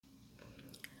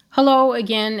Hello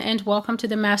again and welcome to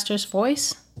the Master's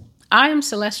Voice. I am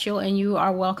Celestial and you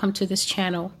are welcome to this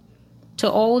channel. To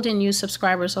old and new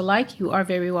subscribers alike, you are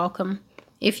very welcome.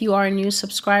 If you are a new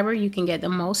subscriber, you can get the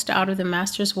most out of the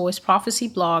Master's Voice Prophecy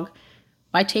blog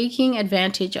by taking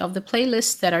advantage of the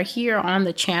playlists that are here on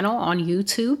the channel on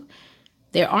YouTube.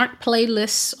 There aren't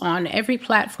playlists on every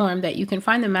platform that you can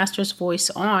find the Master's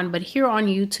Voice on, but here on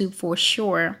YouTube for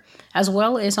sure, as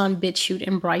well as on BitChute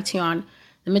and Brighteon.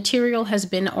 The material has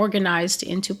been organized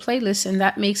into playlists, and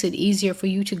that makes it easier for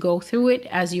you to go through it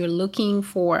as you're looking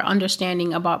for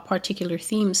understanding about particular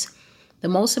themes. The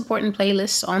most important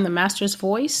playlist on the Master's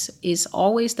Voice is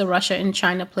always the Russia and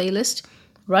China playlist.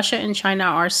 Russia and China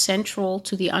are central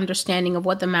to the understanding of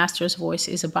what the Master's Voice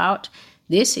is about.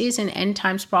 This is an end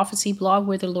times prophecy blog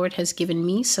where the Lord has given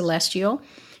me, Celestial,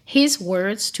 his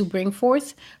words to bring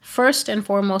forth first and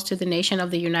foremost to the nation of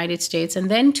the United States and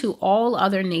then to all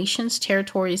other nations,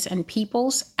 territories, and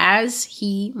peoples as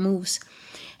he moves.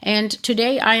 And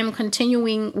today I am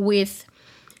continuing with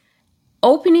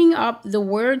opening up the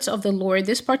words of the Lord.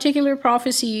 This particular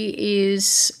prophecy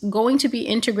is going to be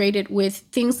integrated with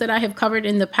things that I have covered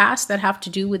in the past that have to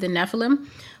do with the Nephilim.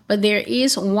 But there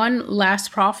is one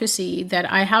last prophecy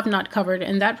that I have not covered,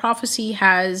 and that prophecy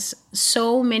has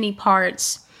so many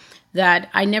parts that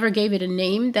I never gave it a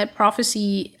name. That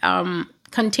prophecy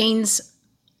contains,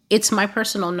 it's my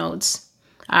personal notes,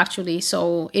 actually.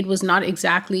 So it was not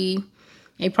exactly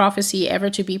a prophecy ever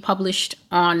to be published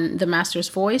on the Master's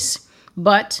Voice,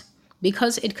 but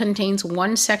because it contains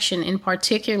one section in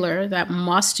particular that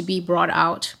must be brought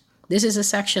out. This is a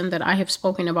section that I have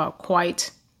spoken about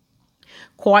quite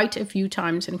a few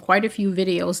times in quite a few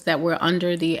videos that were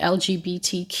under the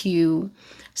LGBTQ,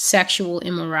 sexual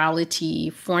immorality,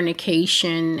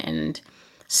 fornication, and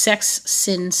sex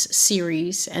sins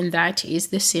series, and that is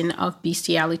the sin of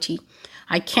bestiality.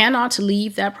 I cannot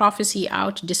leave that prophecy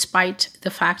out despite the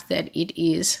fact that it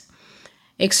is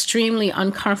extremely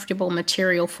uncomfortable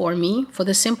material for me, for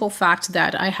the simple fact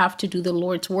that I have to do the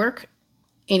Lord's work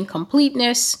in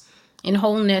completeness, in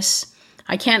wholeness.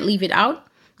 I can't leave it out.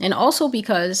 And also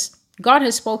because God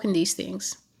has spoken these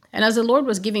things. And as the Lord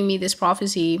was giving me this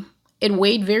prophecy, it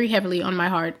weighed very heavily on my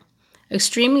heart,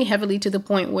 extremely heavily to the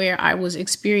point where I was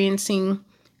experiencing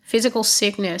physical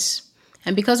sickness.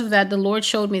 And because of that, the Lord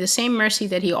showed me the same mercy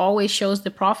that he always shows the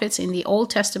prophets in the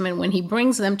Old Testament when he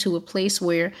brings them to a place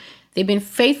where they've been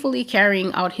faithfully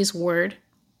carrying out his word.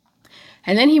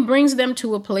 And then he brings them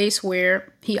to a place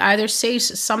where he either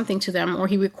says something to them or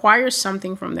he requires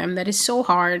something from them that is so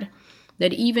hard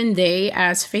that even they,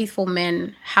 as faithful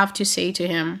men, have to say to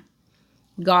him,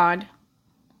 God,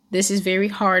 this is very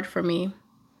hard for me.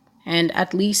 And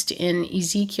at least in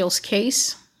Ezekiel's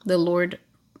case, the Lord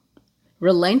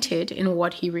relented in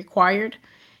what he required.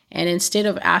 And instead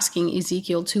of asking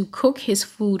Ezekiel to cook his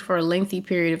food for a lengthy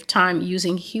period of time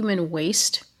using human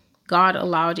waste, God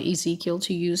allowed Ezekiel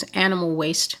to use animal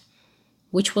waste,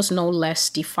 which was no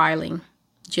less defiling,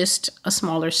 just a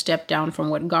smaller step down from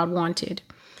what God wanted.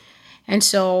 And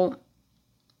so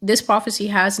this prophecy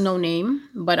has no name,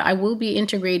 but I will be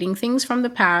integrating things from the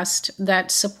past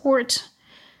that support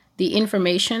the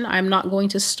information. I'm not going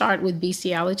to start with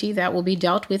bestiality. That will be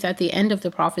dealt with at the end of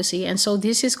the prophecy. And so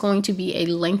this is going to be a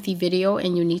lengthy video,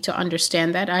 and you need to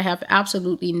understand that. I have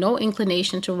absolutely no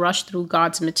inclination to rush through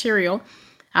God's material.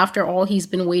 After all, he's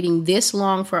been waiting this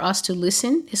long for us to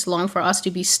listen, this long for us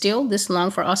to be still, this long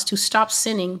for us to stop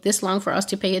sinning, this long for us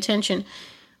to pay attention.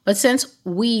 But since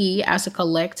we as a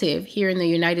collective here in the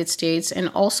United States and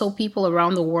also people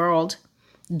around the world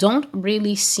don't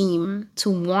really seem to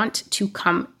want to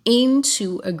come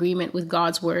into agreement with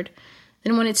God's word,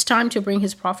 then when it's time to bring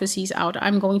his prophecies out,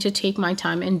 I'm going to take my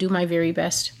time and do my very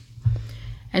best.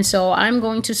 And so I'm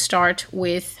going to start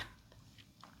with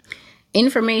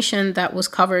information that was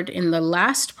covered in the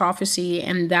last prophecy,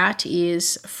 and that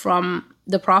is from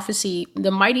the prophecy,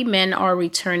 The Mighty Men Are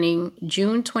Returning,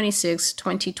 June 26,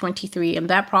 2023. And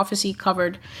that prophecy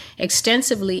covered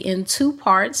extensively in two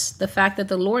parts the fact that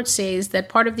the Lord says that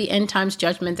part of the end times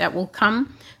judgment that will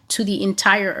come to the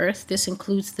entire earth, this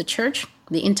includes the church,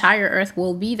 the entire earth,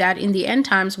 will be that in the end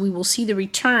times we will see the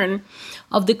return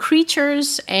of the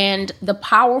creatures and the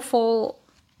powerful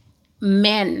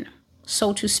men,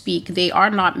 so to speak. They are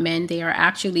not men. They are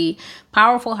actually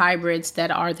powerful hybrids that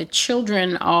are the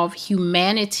children of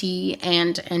humanity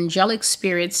and angelic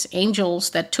spirits, angels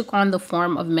that took on the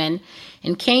form of men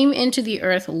and came into the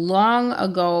earth long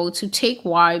ago to take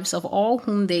wives of all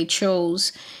whom they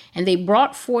chose. And they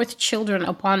brought forth children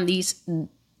upon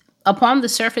the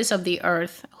surface of the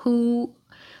earth who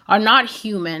are not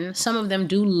human. Some of them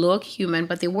do look human,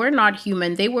 but they were not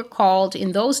human. They were called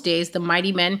in those days the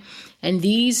mighty men. And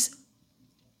these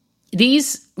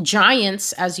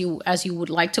giants, as you would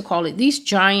like to call it, these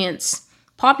giants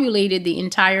populated the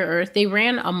entire earth. They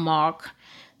ran amok.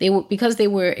 Because they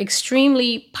were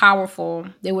extremely powerful.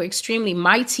 They were extremely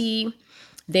mighty.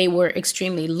 They were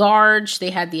extremely large.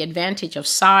 They had the advantage of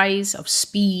size, of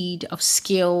speed, of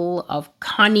skill, of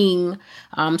cunning.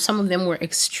 Some of them were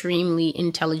extremely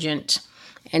intelligent.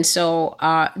 And so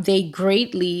they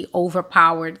greatly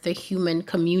overpowered the human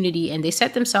community, and they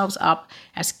set themselves up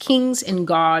as kings and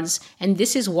gods. And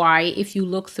this is why, if you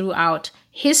look throughout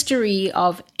history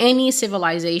of any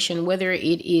civilization, whether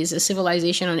it is a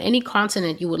civilization on any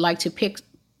continent you would like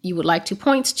to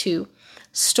point to,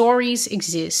 stories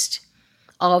exist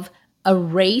of a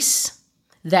race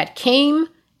that came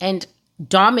and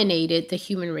dominated the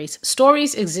human race.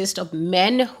 Stories exist of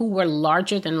men who were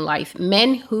larger than life,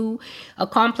 men who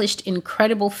accomplished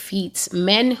incredible feats,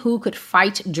 men who could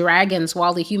fight dragons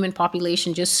while the human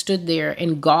population just stood there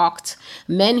and gawked,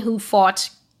 men who fought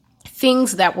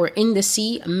things that were in the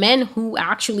sea, men who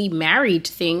actually married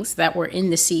things that were in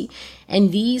the sea.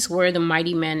 And these were the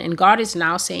mighty men. And God is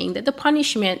now saying that the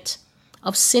punishment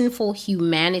of sinful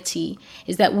humanity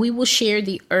is that we will share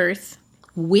the earth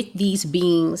with these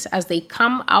beings as they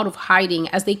come out of hiding,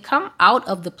 as they come out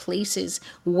of the places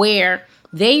where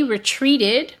they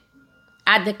retreated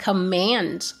at the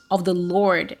command of the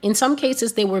Lord. In some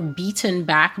cases, they were beaten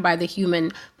back by the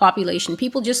human population.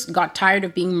 People just got tired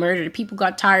of being murdered. People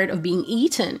got tired of being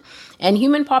eaten. And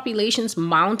human populations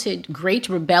mounted great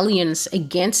rebellions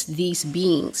against these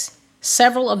beings.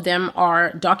 Several of them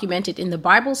are documented in the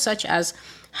Bible, such as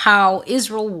how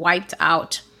Israel wiped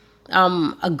out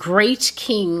a great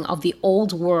king of the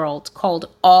old world called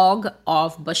Og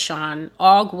of Bashan.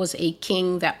 Og was a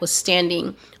king that was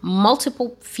standing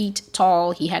multiple feet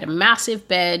tall. He had a massive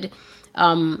bed.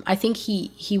 I think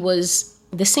he was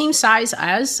the same size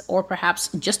as, or perhaps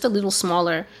just a little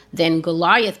smaller than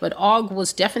Goliath. But Og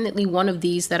was definitely one of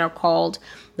these that are called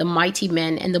the mighty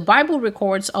men. And the Bible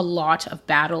records a lot of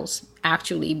battles,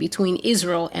 actually, between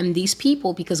Israel and these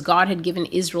people, because God had given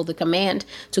Israel the command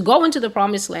to go into the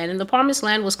promised land. And the promised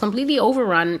land was completely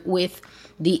overrun with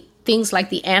the things like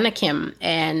the Anakim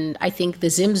and I think the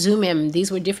Zimzumim.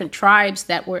 These were different tribes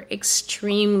that were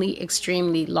extremely,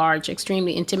 extremely large,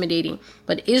 extremely intimidating.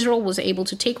 But Israel was able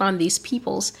to take on these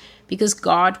peoples because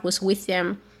God was with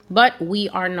them. But we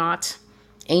are not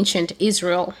ancient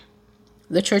Israel.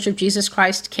 The Church of Jesus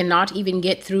Christ cannot even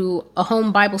get through a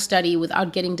home Bible study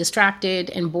without getting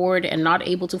distracted and bored and not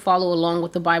able to follow along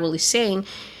what the Bible is saying.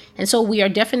 And so we are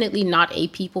definitely not a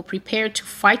people prepared to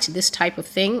fight this type of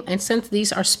thing. And since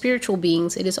these are spiritual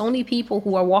beings, it is only people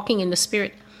who are walking in the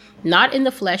spirit, not in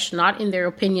the flesh, not in their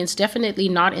opinions, definitely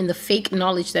not in the fake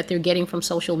knowledge that they're getting from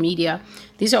social media.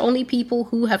 These are only people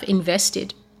who have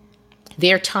invested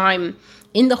their time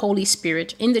in the Holy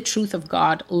Spirit, in the truth of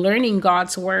God, learning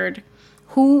God's word,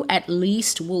 who at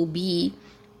least will be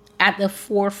at the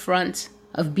forefront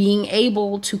of being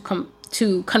able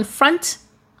to confront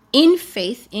in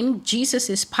faith, in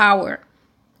Jesus's power,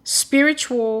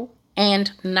 spiritual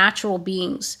and natural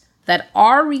beings that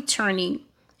are returning.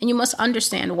 And you must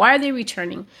understand, why are they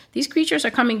returning? These creatures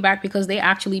are coming back because they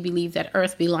actually believe that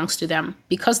earth belongs to them,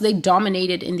 because they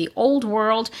dominated in the old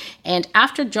world. And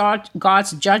after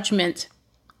God's judgment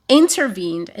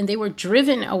intervened and they were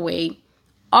driven away,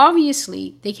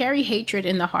 obviously they carry hatred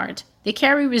in the heart. They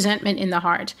carry resentment in the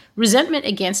heart. Resentment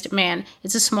against man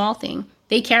is a small thing.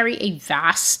 They carry a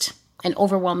vast and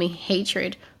overwhelming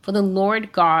hatred for the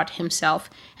Lord God himself.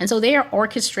 And so they are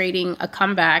orchestrating a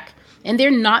comeback, and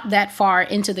they're not that far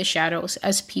into the shadows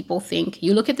as people think.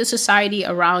 You look at the society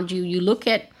around you, you look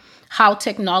at how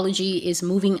technology is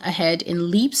moving ahead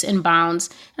in leaps and bounds.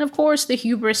 And of course, the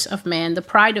hubris of man, the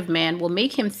pride of man will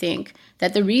make him think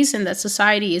that the reason that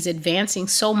society is advancing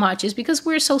so much is because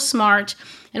we're so smart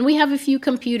and we have a few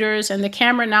computers and the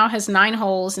camera now has 9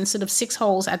 holes instead of 6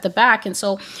 holes at the back. And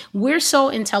so we're so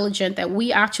intelligent that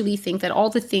we actually think that all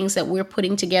the things that we're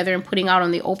putting together and putting out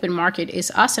on the open market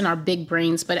is us and our big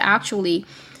brains. But actually,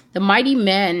 the mighty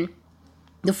men,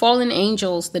 the fallen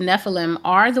angels, the Nephilim,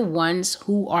 are the ones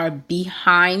who are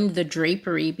behind the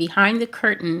drapery, behind the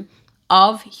curtain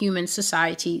of human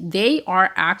society. They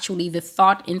are actually the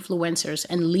thought influencers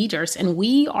and leaders, and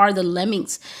we are the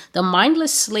lemmings, the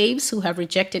mindless slaves who have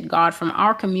rejected God from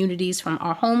our communities, from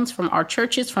our homes, from our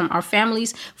churches, from our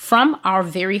families, from our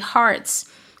very hearts.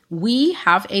 We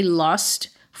have a lust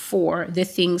for the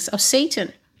things of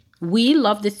Satan. We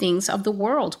love the things of the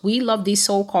world. We love these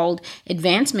so-called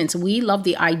advancements. We love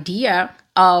the idea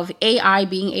of AI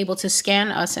being able to scan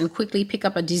us and quickly pick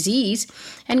up a disease.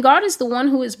 And God is the one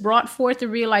who has brought forth the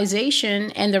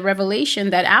realization and the revelation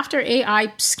that after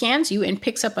AI scans you and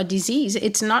picks up a disease,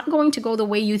 it's not going to go the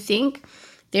way you think.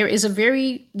 There's a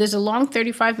long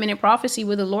 35-minute prophecy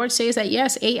where the Lord says that,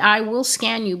 yes, AI will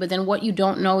scan you. But then what you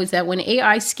don't know is that when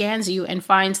AI scans you and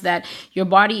finds that your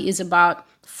body is about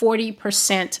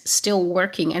 40% still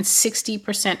working and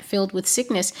 60% filled with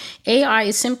sickness, AI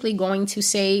is simply going to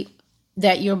say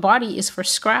that your body is for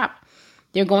scrap.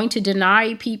 They're going to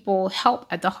deny people help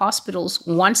at the hospitals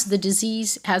once the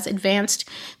disease has advanced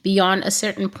beyond a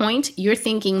certain point. You're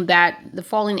thinking that the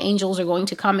fallen angels are going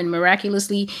to come and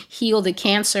miraculously heal the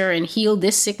cancer and heal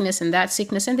this sickness and that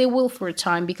sickness, and they will for a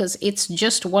time, because it's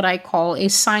just what I call a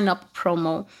sign-up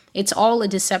promo. It's all a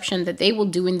deception that they will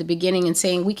do in the beginning and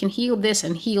saying, we can heal this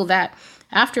and heal that.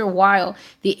 After a while,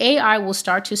 the AI will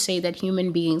start to say that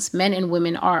human beings, men and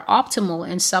women, are optimal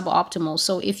and suboptimal.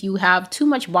 So if you have too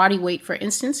much body weight, for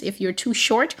instance, if you're too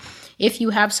short, if you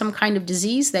have some kind of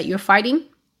disease that you're fighting,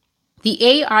 the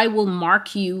AI will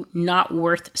mark you not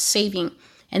worth saving.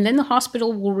 And then the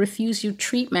hospital will refuse you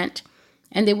treatment,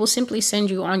 and they will simply send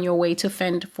you on your way to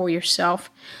fend for yourself.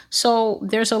 So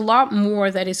there's a lot more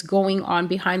that is going on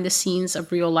behind the scenes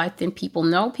of real life than people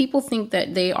know. People think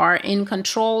that they are in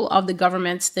control of the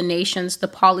governments, the nations, the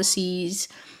policies,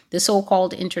 the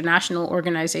so-called international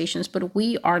organizations, but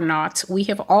we are not. We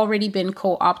have already been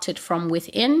co-opted from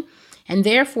within, and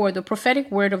therefore the prophetic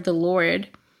word of the Lord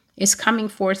is coming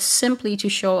forth simply to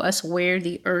show us where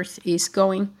the earth is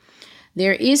going.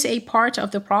 There is a part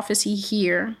of the prophecy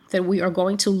here that we are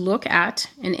going to look at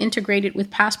and integrate it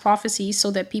with past prophecies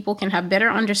so that people can have better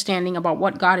understanding about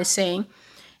what God is saying.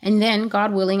 And then,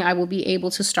 God willing, I will be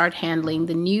able to start handling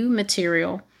the new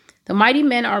material. The mighty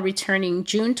men are returning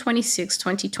June 26,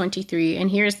 2023.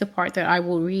 And here's the part that I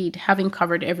will read, having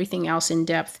covered everything else in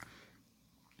depth.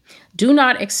 Do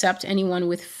not accept anyone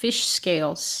with fish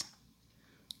scales.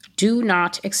 Do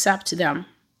not accept them.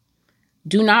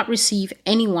 Do not receive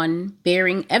anyone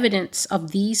bearing evidence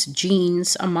of these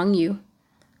genes among you.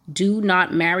 Do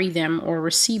not marry them or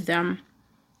receive them.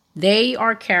 They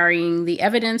are carrying the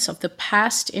evidence of the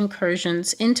past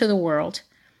incursions into the world,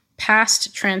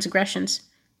 past transgressions,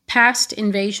 past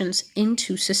invasions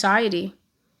into society.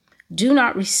 Do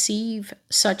not receive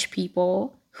such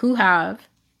people who have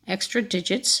extra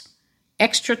digits,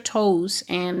 extra toes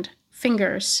and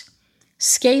fingers,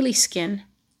 scaly skin,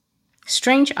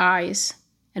 strange eyes,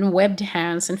 and webbed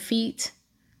hands and feet.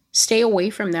 Stay away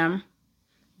from them.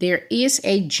 There is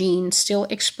a gene still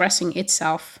expressing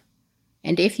itself,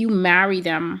 and if you marry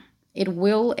them, it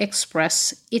will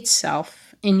express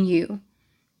itself in you.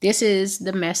 This is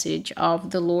the message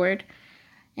of the Lord.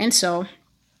 And so,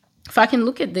 if I can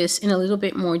look at this in a little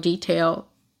bit more detail,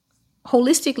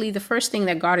 holistically, the first thing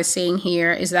that God is saying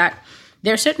here is that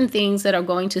there are certain things that are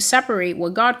going to separate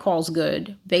what God calls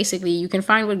good. Basically, you can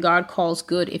find what God calls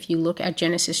good if you look at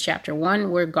Genesis chapter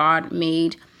 1, where God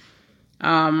made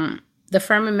the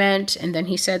firmament, and then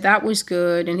he said that was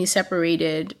good, and he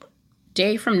separated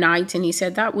day from night, and he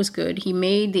said that was good. He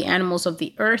made the animals of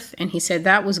the earth, and he said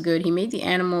that was good. He made the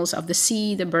animals of the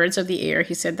sea, the birds of the air.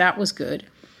 He said that was good.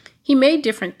 He made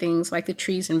different things like the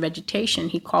trees and vegetation.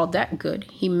 He called that good.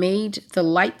 He made the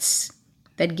lights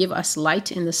that give us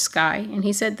light in the sky, and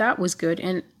he said that was good.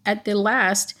 And at the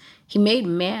last, he made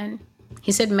man.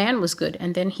 He said man was good,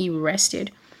 and then he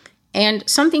rested. And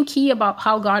something key about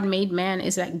how God made man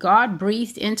is that God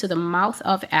breathed into the mouth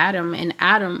of Adam, and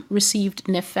Adam received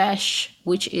nephesh,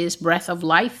 which is breath of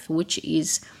life, which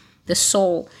is the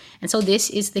soul. And so this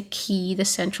is the key, the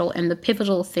central, and the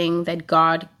pivotal thing that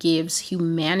God gives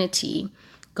humanity.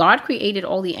 God created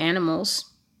all the animals,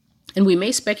 and we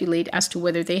may speculate as to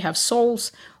whether they have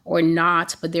souls or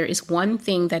not, but there is one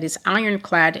thing that is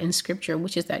ironclad in Scripture,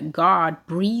 which is that God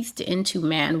breathed into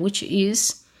man, which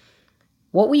is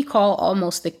what we call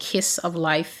almost the kiss of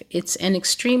life. It's an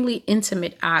extremely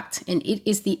intimate act, and it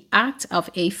is the act of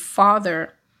a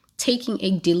father taking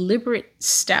a deliberate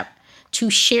step to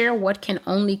share what can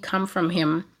only come from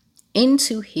him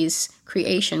into his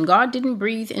creation. God didn't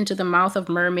breathe into the mouth of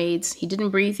mermaids. He didn't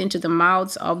breathe into the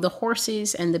mouths of the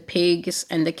horses and the pigs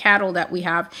and the cattle that we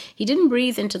have. He didn't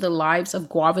breathe into the lives of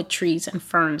guava trees and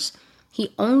ferns.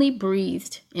 He only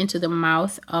breathed into the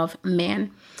mouth of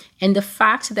man. And the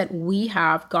fact that we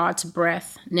have God's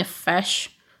breath, nephesh,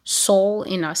 soul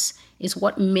in us, is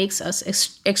what makes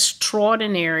us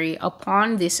extraordinary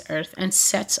upon this earth and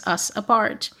sets us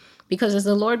apart. Because as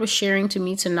the Lord was sharing to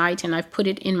me tonight, and I've put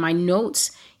it in my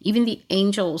notes, even the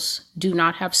angels do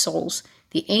not have souls.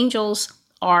 The angels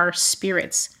are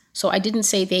spirits. So I didn't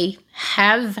say they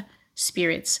have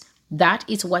spirits. That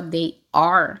is what they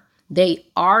are. They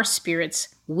are spirits.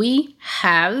 We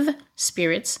have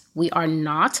spirits. We are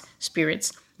not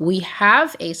spirits. We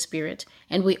have a spirit,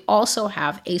 and we also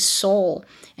have a soul.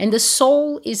 And the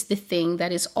soul is the thing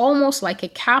that is almost like a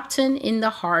captain in the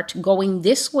heart, going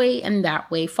this way and that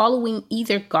way, following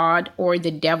either God or the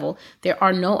devil. There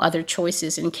are no other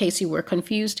choices, in case you were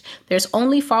confused. There's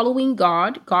only following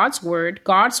God, God's word,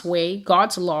 God's way,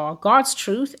 God's law, God's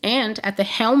truth, and at the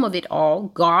helm of it all,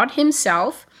 God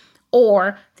himself.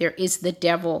 Or there is the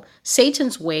devil,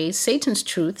 Satan's ways, Satan's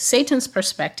truth, Satan's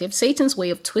perspective, Satan's way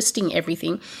of twisting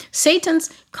everything, Satan's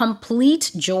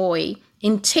complete joy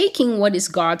in taking what is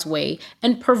God's way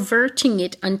and perverting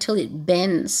it until it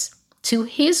bends to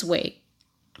his way.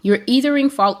 You're either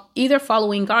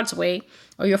following God's way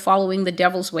or you're following the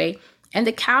devil's way. And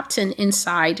the captain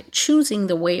inside choosing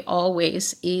the way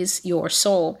always is your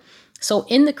soul. So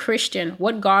in the Christian,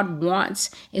 what God wants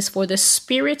is for the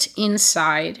spirit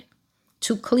inside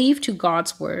to cleave to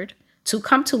God's word, to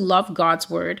come to love God's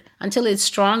word until it's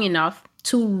strong enough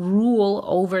to rule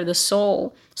over the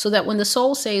soul. So that when the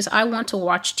soul says, I want to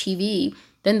watch TV,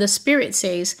 then the spirit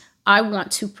says, I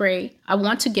want to pray. I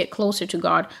want to get closer to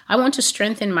God. I want to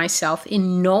strengthen myself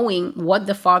in knowing what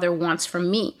the Father wants from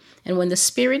me. And when the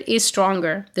spirit is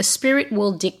stronger, the spirit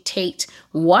will dictate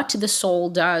what the soul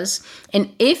does.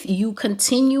 And if you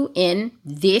continue in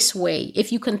this way,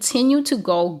 if you continue to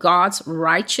go God's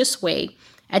righteous way,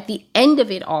 at the end of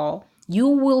it all, you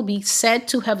will be said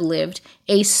to have lived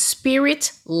a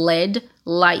spirit-led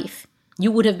life.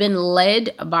 You would have been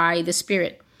led by the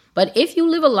spirit. But if you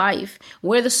live a life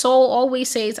where the soul always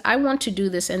says, I want to do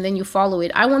this, and then you follow it,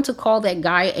 I want to call that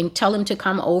guy and tell him to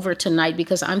come over tonight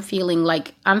because I'm feeling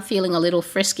a little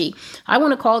frisky. I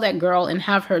want to call that girl and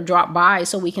have her drop by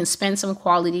so we can spend some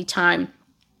quality time.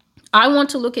 I want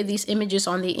to look at these images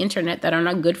on the internet that are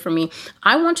not good for me.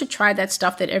 I want to try that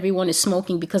stuff that everyone is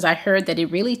smoking because I heard that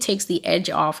it really takes the edge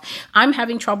off. I'm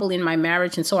having trouble in my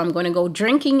marriage, and so I'm going to go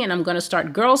drinking and I'm going to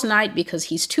start girls' night because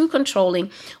he's too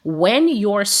controlling. When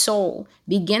your soul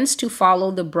begins to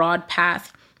follow the broad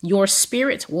path, your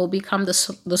spirit will become the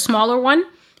smaller one.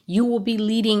 You will be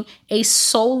leading a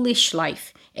soulish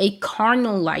life, a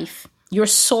carnal life. Your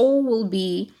soul will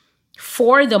be,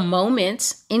 for the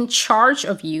moment, in charge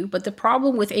of you. But the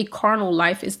problem with a carnal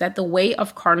life is that the way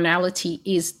of carnality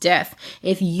is death.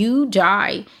 If you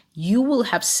die, you will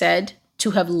have said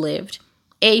to have lived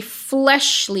a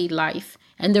fleshly life.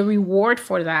 And the reward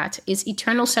for that is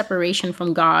eternal separation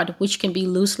from God, which can be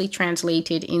loosely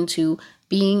translated into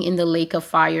being in the lake of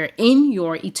fire in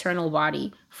your eternal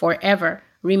body forever.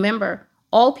 Remember,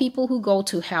 all people who go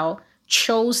to hell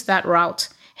chose that route.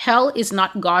 Hell is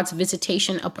not God's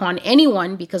visitation upon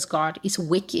anyone because God is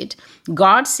wicked.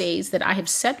 God says that I have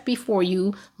set before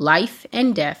you life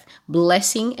and death,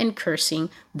 blessing and cursing.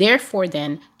 Therefore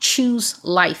then, choose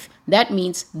life. That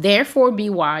means, therefore be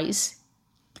wise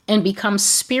and become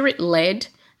spirit-led,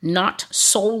 not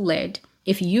soul-led.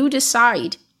 If you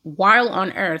decide while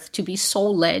on earth to be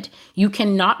soul-led, you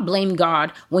cannot blame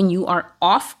God when you are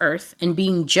off earth and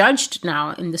being judged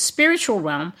now in the spiritual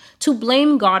realm to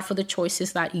blame God for the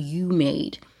choices that you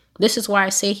made. This is why I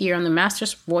say here on the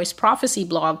Master's Voice Prophecy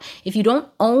blog, if you don't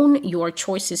own your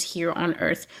choices here on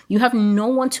earth, you have no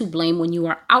one to blame when you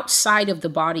are outside of the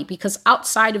body, because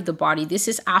outside of the body, this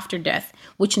is after death,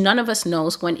 which none of us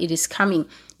knows when it is coming.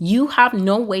 You have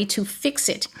no way to fix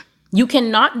it. You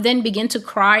cannot then begin to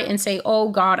cry and say, oh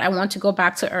God, I want to go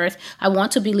back to earth. I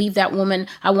want to believe that woman.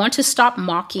 I want to stop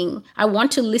mocking. I want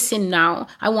to listen now.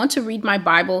 I want to read my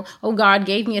Bible. Oh, God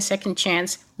gave me a second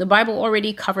chance. The Bible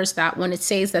already covers that when it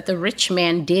says that the rich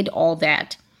man did all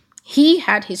that. He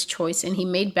had his choice and he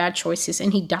made bad choices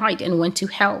and he died and went to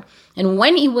hell. And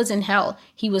when he was in hell,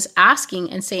 he was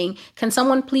asking and saying, can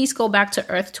someone please go back to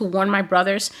earth to warn my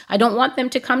brothers? I don't want them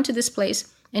to come to this place.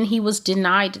 And he was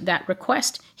denied that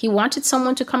request. He wanted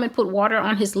someone to come and put water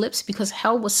on his lips because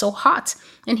hell was so hot.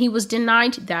 And he was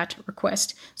denied that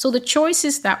request. So the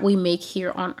choices that we make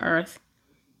here on earth,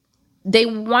 they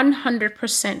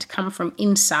 100% come from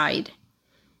inside.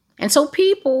 And so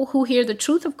people who hear the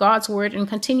truth of God's word and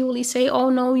continually say,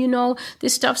 oh no,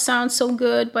 this stuff sounds so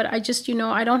good, but I just,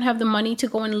 I don't have the money to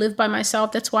go and live by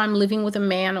myself. That's why I'm living with a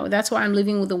man, or that's why I'm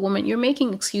living with a woman. You're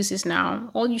making excuses now.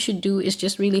 All you should do is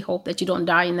just really hope that you don't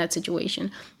die in that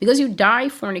situation, because you die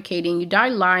fornicating, you die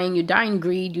lying, you die in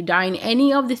greed, you die in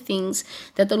any of the things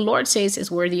that the Lord says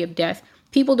is worthy of death.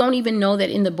 People don't even know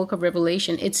that in the book of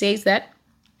Revelation, it says that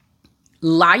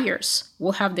Liars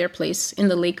will have their place in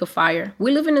the lake of fire.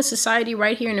 We live in a society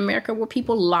right here in America where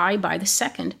people lie by the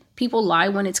second. People lie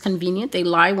when it's convenient. They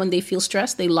lie when they feel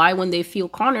stressed. They lie when they feel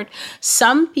cornered.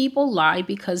 Some people lie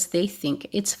because they think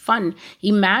it's fun.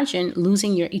 Imagine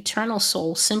losing your eternal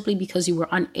soul simply because you were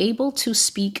unable to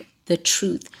speak the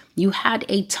truth. You had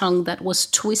a tongue that was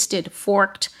twisted,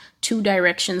 forked, two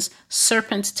directions,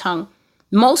 serpent tongue.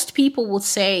 Most people will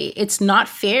say it's not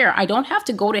fair. I don't have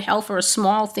to go to hell for a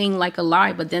small thing like a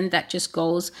lie. But then that just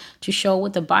goes to show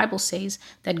what the Bible says,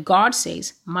 that God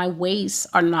says, my ways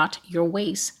are not your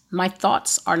ways. My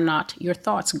thoughts are not your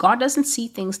thoughts. God doesn't see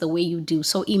things the way you do.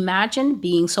 So imagine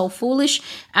being so foolish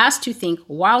as to think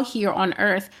while here on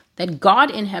earth that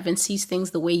God in heaven sees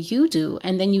things the way you do.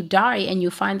 And then you die and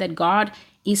you find that God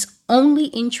is only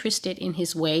interested in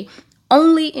his way,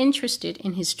 only interested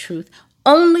in his truth,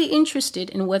 only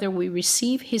interested in whether we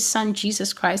receive his son,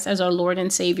 Jesus Christ, as our Lord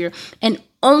and Savior, and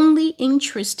only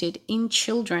interested in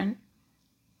children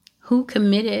who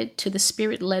committed to the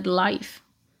Spirit-led life.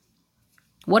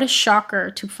 What a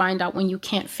shocker to find out when you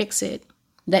can't fix it,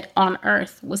 that on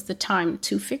earth was the time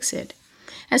to fix it.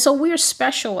 And so we're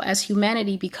special as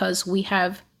humanity because we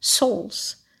have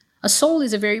souls. A soul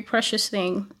is a very precious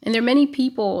thing. And there are many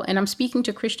people, and I'm speaking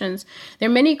to Christians, there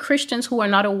are many Christians who are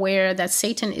not aware that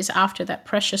Satan is after that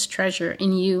precious treasure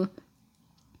in you.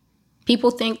 People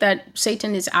think that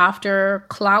Satan is after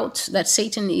clout, that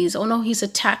Satan is, oh no, he's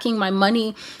attacking my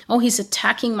money. Oh, he's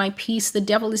attacking my peace. The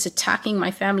devil is attacking my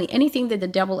family. Anything that the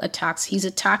devil attacks, he's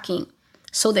attacking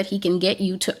so that he can get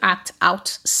you to act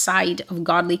outside of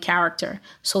godly character,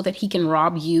 so that he can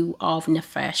rob you of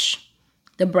nephesh,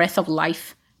 the breath of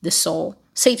life, the soul.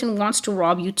 Satan wants to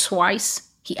rob you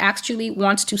twice. He actually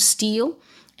wants to steal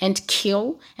and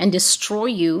kill and destroy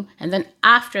you. And then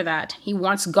after that, he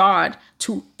wants God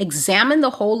to examine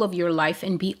the whole of your life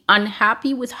and be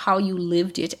unhappy with how you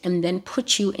lived it, and then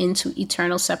put you into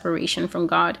eternal separation from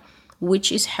God,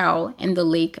 which is hell and the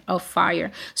lake of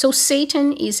fire. So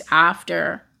Satan is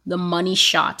after the money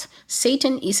shot.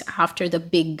 Satan is after the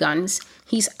big guns.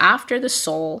 He's after the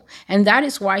soul. And that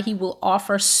is why he will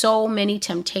offer so many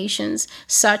temptations,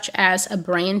 such as a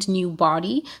brand new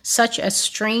body, such as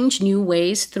strange new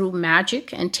ways through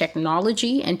magic and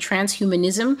technology and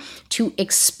transhumanism to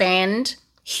expand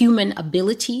human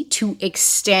ability, to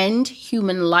extend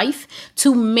human life,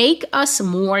 to make us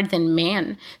more than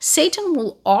man. Satan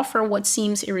will offer what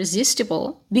seems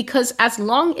irresistible, because as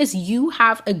long as you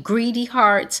have a greedy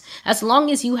heart, as long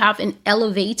as you have an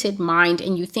elevated mind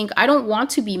and you think, I don't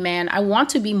want to be man, I want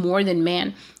to be more than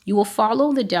man, you will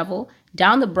follow the devil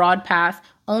down the broad path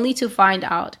only to find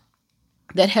out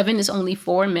that heaven is only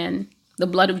for men. The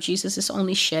blood of Jesus is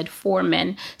only shed for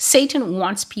men. Satan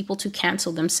wants people to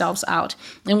cancel themselves out.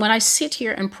 And when I sit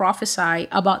here and prophesy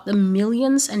about the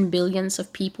millions and billions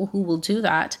of people who will do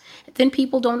that, then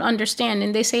people don't understand.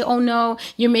 And they say, oh no,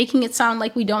 you're making it sound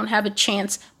like we don't have a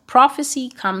chance. Prophecy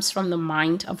comes from the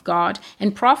mind of God.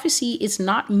 And prophecy is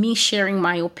not me sharing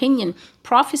my opinion.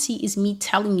 Prophecy is me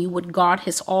telling you what God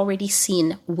has already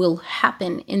seen will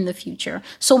happen in the future.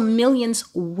 So millions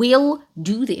will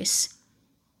do this.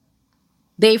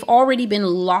 They've already been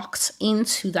locked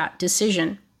into that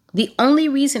decision. The only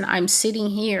reason I'm sitting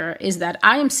here is that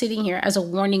I am sitting here as a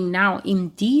warning now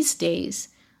in these days,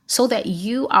 so that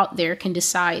you out there can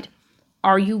decide,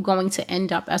 are you going to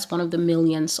end up as one of the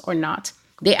millions or not?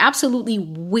 They absolutely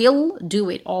will do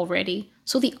it already.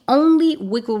 So the only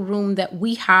wiggle room that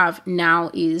we have now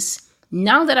is,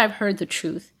 now that I've heard the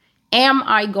truth, am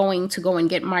I going to go and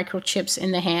get microchips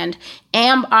in the hand?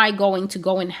 Am I going to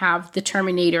go and have the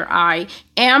Terminator eye?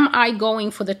 Am I going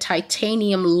for the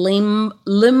titanium limb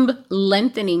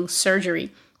lengthening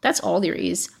surgery? That's all there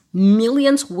is.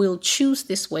 Millions will choose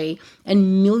this way,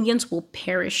 and millions will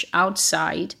perish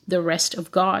outside the rest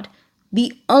of God.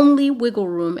 The only wiggle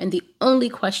room and the only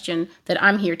question that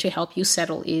I'm here to help you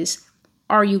settle is,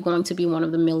 are you going to be one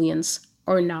of the millions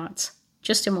or not?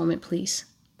 Just a moment, please.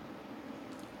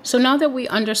 So now that we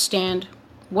understand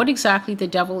what exactly the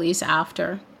devil is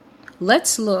after,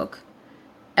 let's look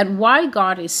at why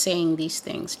God is saying these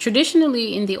things.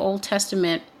 Traditionally in the Old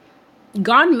Testament,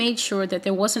 God made sure that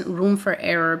there wasn't room for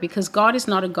error, because God is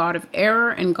not a God of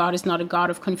error and God is not a God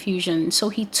of confusion. So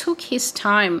he took his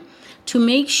time to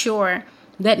make sure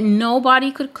that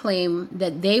nobody could claim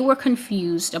that they were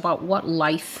confused about what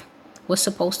life was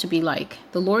supposed to be like.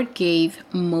 The Lord gave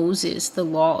Moses the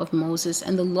law of Moses,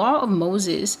 and the law of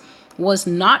Moses was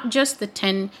not just the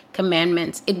 10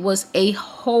 commandments. It was a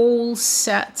whole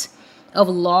set of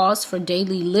laws for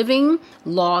daily living,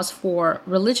 laws for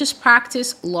religious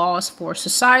practice, laws for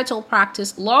societal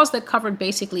practice, laws that covered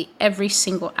basically every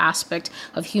single aspect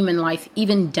of human life,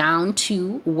 even down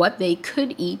to what they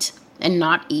could eat and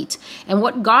not eat. And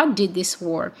what God did this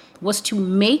for was to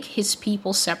make his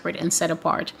people separate and set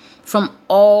apart from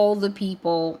all the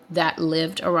people that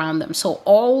lived around them. So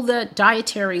all the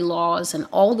dietary laws and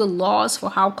all the laws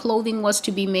for how clothing was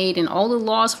to be made and all the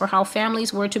laws for how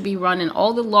families were to be run and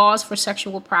all the laws for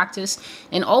sexual practice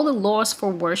and all the laws for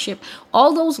worship,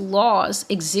 all those laws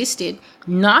existed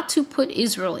not to put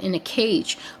Israel in a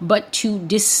cage, but to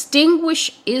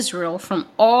distinguish Israel from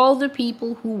all the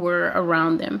people who were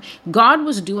around them. God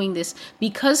was doing this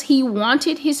because he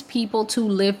wanted his people to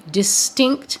live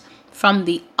distinct from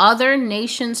the other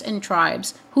nations and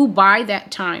tribes who by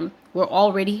that time were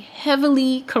already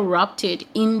heavily corrupted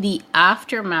in the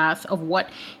aftermath of what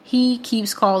he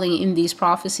keeps calling in these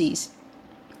prophecies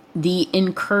the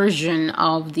incursion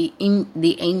of the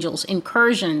angels. An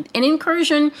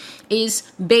incursion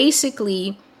is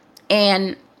basically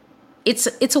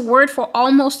it's a word for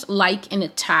almost like an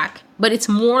attack, but it's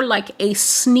more like a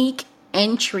sneak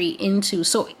entry into.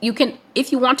 So you can,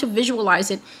 if you want to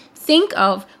visualize it, think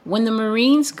of when the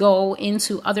Marines go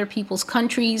into other people's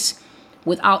countries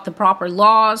without the proper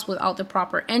laws, without the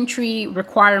proper entry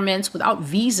requirements, without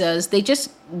visas. They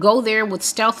just go there with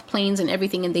stealth planes and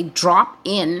everything, and they drop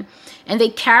in and they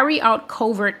carry out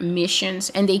covert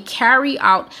missions and they carry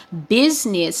out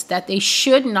business that they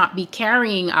should not be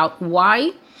carrying out.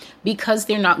 Why? Because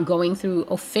they're not going through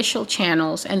official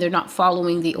channels and they're not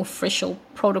following the official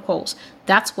protocols.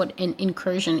 That's what an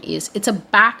incursion is. It's a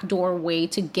backdoor way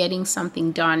to getting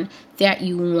something done that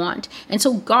you want. And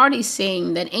so God is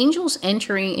saying that angels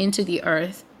entering into the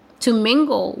earth to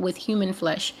mingle with human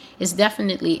flesh is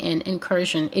definitely an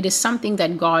incursion. It is something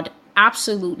that God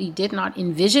absolutely did not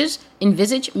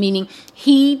envisage, meaning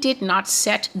he did not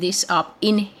set this up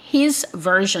in his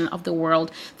version of the world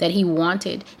that he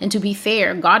wanted. And to be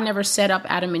fair, God never set up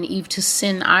Adam and Eve to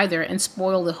sin either and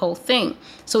spoil the whole thing.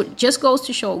 So it just goes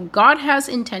to show God has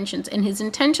intentions, and his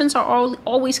intentions are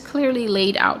always clearly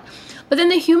laid out. But then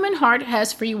the human heart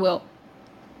has free will.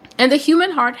 And the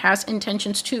human heart has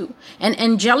intentions too. And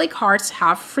angelic hearts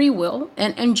have free will,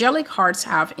 and angelic hearts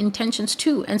have intentions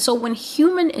too. And so when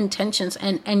human intentions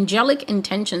and angelic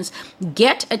intentions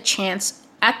get a chance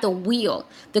at the wheel,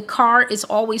 the car is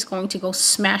always going to go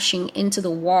smashing into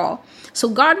the wall. So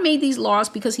God made these laws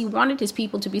because he wanted his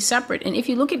people to be separate. And if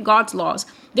you look at God's laws,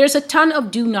 there's a ton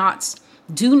of do nots.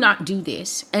 Do not do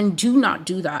this and do not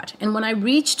do that. And when I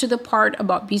reach to the part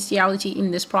about bestiality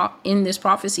in this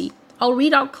prophecy, I'll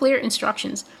read out clear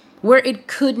instructions where it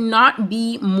could not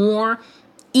be more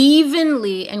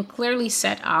evenly and clearly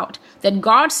set out that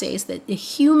God says that the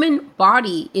human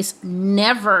body is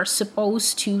never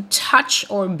supposed to touch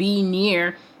or be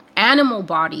near animal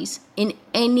bodies in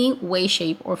any way,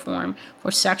 shape, or form for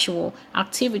sexual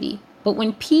activity. But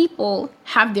when people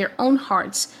have their own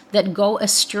hearts that go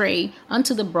astray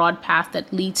onto the broad path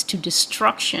that leads to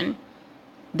destruction,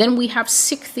 then we have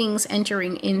sick things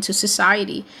entering into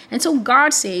society. And so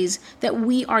God says that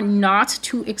we are not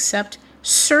to accept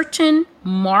certain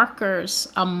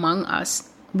markers among us.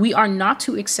 We are not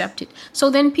to accept it. So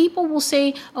then people will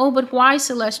say, oh, but why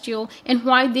Celestial? And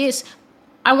why this?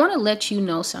 I want to let you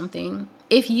know something.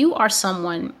 If you are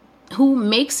someone who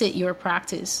makes it your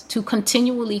practice to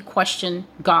continually question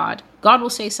God, God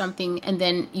will say something and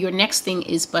then your next thing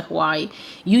is, but why?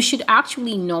 You should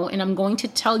actually know, and I'm going to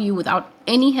tell you without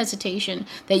any hesitation,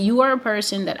 that you are a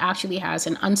person that actually has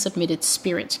an unsubmitted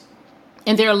spirit.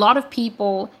 And there are a lot of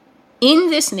people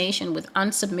in this nation with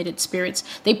unsubmitted spirits.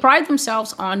 They pride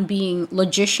themselves on being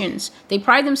logicians. They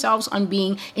pride themselves on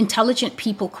being intelligent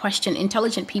people question.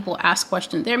 Intelligent people ask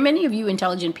questions. There are many of you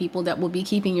intelligent people that will be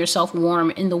keeping yourself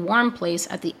warm in the warm place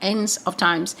at the ends of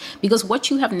times, because what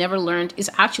you have never learned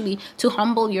is actually to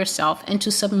humble yourself and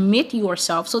to submit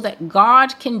yourself so that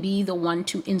God can be the one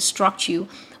to instruct you.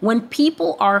 When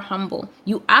people are humble,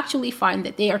 you actually find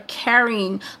that they are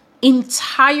carrying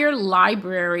entire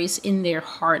libraries in their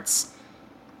hearts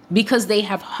because they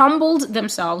have humbled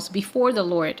themselves before the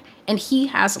Lord and he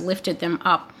has lifted them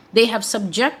up. They have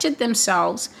subjected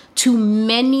themselves to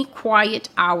many quiet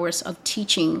hours of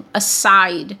teaching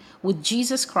aside with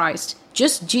Jesus Christ,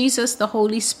 just Jesus, the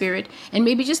Holy Spirit, and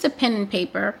maybe just a pen and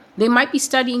paper. They might be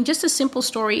studying just a simple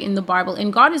story in the Bible,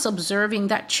 and God is observing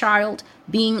that child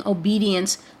being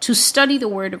obedient to study the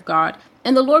Word of God.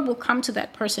 And the Lord will come to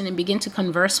that person and begin to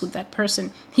converse with that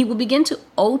person. He will begin to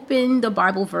open the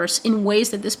Bible verse in ways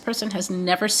that this person has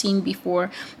never seen before.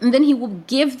 And then he will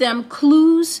give them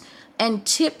clues and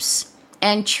tips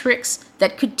and tricks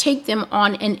that could take them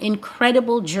on an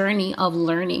incredible journey of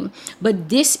learning. But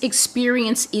this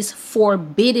experience is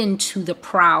forbidden to the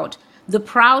proud. The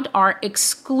proud are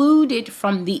excluded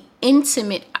from the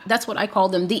intimate, that's what I call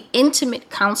them, the intimate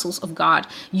counsels of God.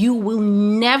 You will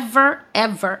never,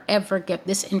 ever, ever get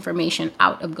this information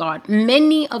out of God.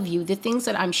 Many of you, the things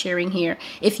that I'm sharing here,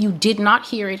 if you did not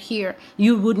hear it here,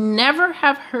 you would never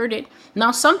have heard it.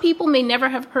 Now, some people may never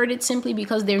have heard it simply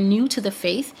because they're new to the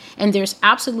faith, and there's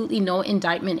absolutely no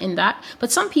indictment in that.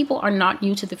 But some people are not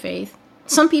new to the faith.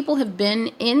 Some people have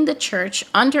been in the church,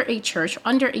 under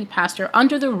a pastor,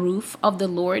 under the roof of the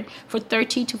Lord for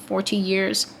 30 to 40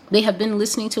 years. They have been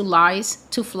listening to lies,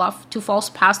 to fluff, to false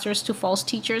pastors, to false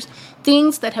teachers,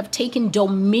 things that have taken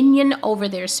dominion over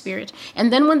their spirit.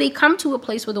 And then when they come to a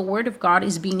place where the word of God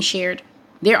is being shared,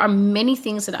 there are many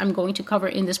things that I'm going to cover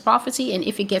in this prophecy. And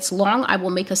if it gets long, I will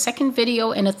make a second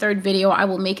video and a third video. I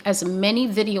will make as many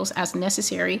videos as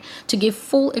necessary to give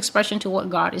full expression to what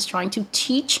God is trying to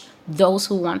teach those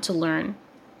who want to learn.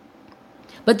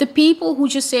 But the people who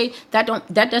just say that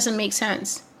doesn't make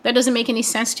sense. That doesn't make any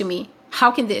sense to me.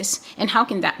 How can this and how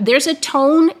can that? There's a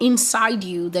tone inside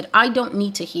you that I don't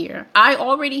need to hear. I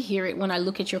already hear it when I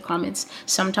look at your comments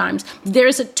sometimes.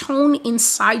 There's a tone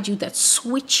inside you that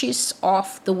switches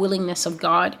off the willingness of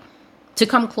God to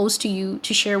come close to you,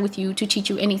 to share with you, to teach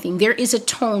you anything. There is a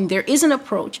tone, there is an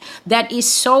approach that is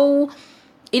so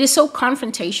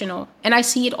confrontational, and I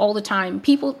see it all the time.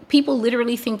 People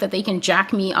literally think that they can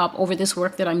jack me up over this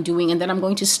work that I'm doing, and then I'm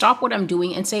going to stop what I'm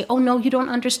doing and say, oh no, you don't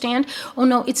understand. Oh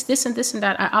no, it's this and this and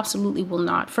that. I absolutely will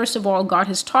not. First of all, God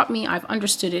has taught me. I've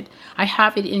understood it. I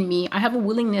have it in me. I have a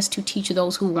willingness to teach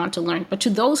those who want to learn. But to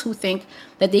those who think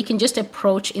that they can just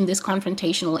approach in this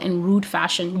confrontational and rude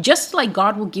fashion, just like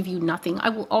God will give you nothing, I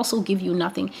will also give you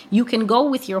nothing. You can go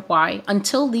with your why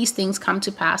until these things come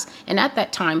to pass. And at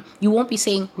that time, you won't be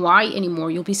saying why anymore.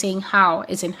 You'll be saying how,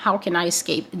 as in how can I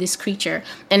escape this creature,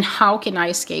 and how can I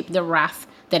escape the wrath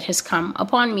that has come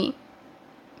upon me.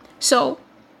 So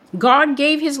God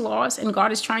gave his laws, and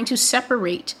God is trying to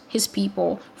separate his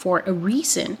people for a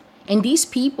reason. And these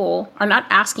people are not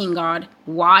asking God,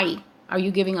 why are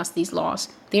you giving us these laws?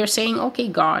 They are saying, okay,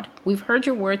 God, we've heard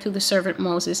your word through the servant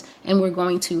Moses, and we're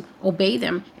going to obey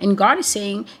them. And God is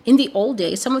saying, in the old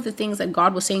days, some of the things that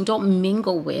God was saying don't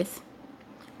mingle with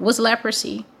was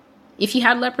leprosy. If you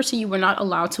had leprosy, you were not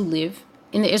allowed to live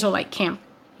in the Israelite camp.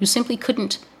 You simply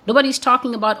couldn't. Nobody's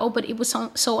talking about, oh, but it was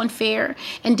so unfair.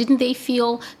 And didn't they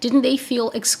feel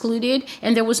excluded?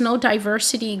 And there was no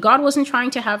diversity. God wasn't trying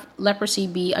to have leprosy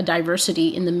be a diversity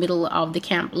in the middle of the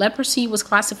camp. Leprosy was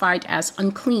classified as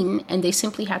unclean, and they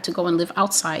simply had to go and live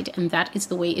outside. And that is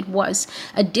the way it was.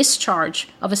 A discharge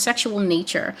of a sexual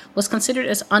nature was considered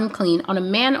as unclean on a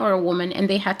man or a woman, and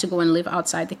they had to go and live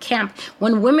outside the camp.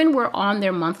 When women were on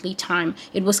their monthly time,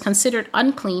 it was considered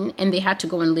unclean, and they had to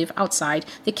go and live outside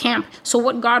the camp. So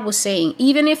what God was saying,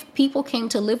 even if people came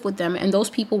to live with them and those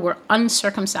people were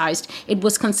uncircumcised, it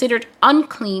was considered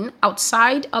unclean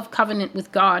outside of covenant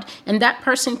with God, and that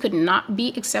person could not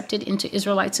be accepted into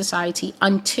Israelite society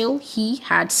until he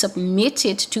had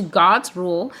submitted to God's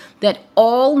rule that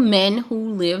all men who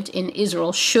lived in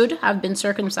Israel should have been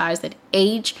circumcised at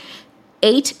age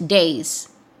 8 days.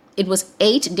 It was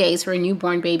 8 days for a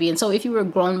newborn baby. And so if you were a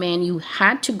grown man, you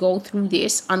had to go through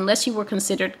this unless you were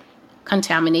considered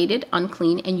contaminated,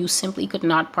 unclean, and you simply could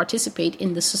not participate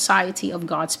in the society of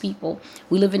God's people.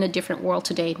 We live in a different world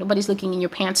today. Nobody's looking in your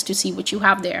pants to see what you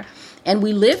have there. And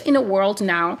we live in a world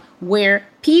now where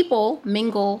people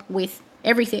mingle with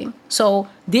everything. So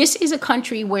this is a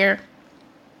country where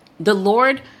the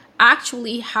Lord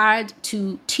actually had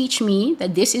to teach me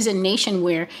that this is a nation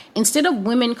where instead of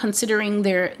women considering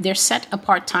their set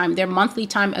apart time, their monthly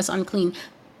time as unclean,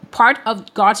 part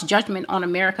of God's judgment on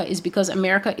America is because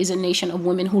America is a nation of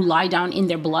women who lie down in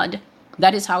their blood.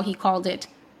 That is how he called it.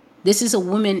 This is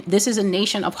a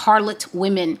nation of harlot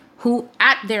women who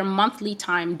at their monthly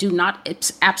time do not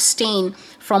abstain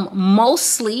from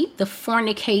mostly the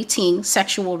fornicating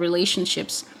sexual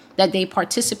relationships that they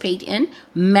participate in.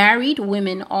 Married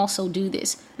women also do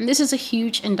this. And this is a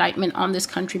huge indictment on this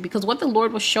country, because what the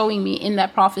Lord was showing me in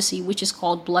that prophecy, which is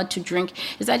called blood to drink,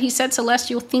 is that he said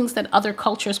celestial things that other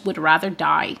cultures would rather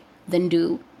die than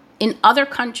do. In other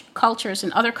cultures,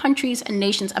 in other countries and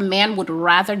nations, a man would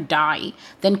rather die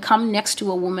than come next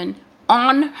to a woman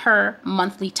on her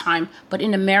monthly time. But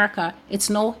in America, it's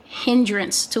no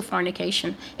hindrance to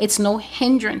fornication. It's no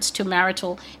hindrance to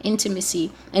marital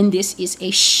intimacy. And this is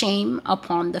a shame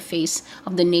upon the face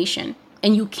of the nation.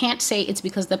 And you can't say it's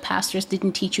because the pastors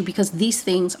didn't teach you, because these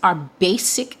things are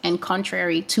basic and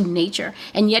contrary to nature.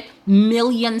 And yet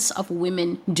millions of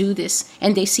women do this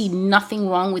and they see nothing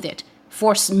wrong with it.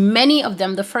 For many of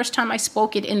them, the first time I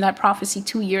spoke it in that prophecy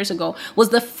 2 years ago was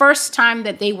the first time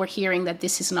that they were hearing that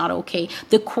this is not okay.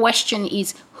 The question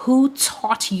is, who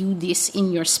taught you this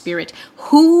in your spirit?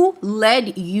 Who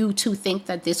led you to think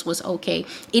that this was okay?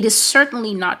 It is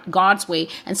certainly not God's way.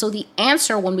 And so the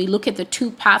answer, when we look at the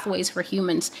two pathways for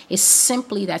humans, is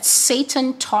simply that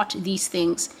Satan taught these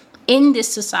things in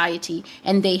this society,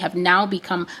 and they have now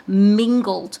become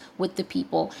mingled with the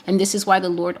people. And this is why the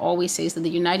Lord always says that the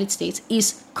United States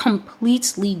is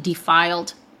completely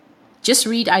defiled. Just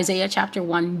read Isaiah chapter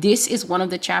 1. This is one of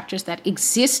the chapters that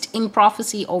exist in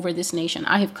prophecy over this nation.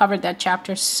 I have covered that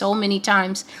chapter so many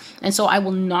times, and so I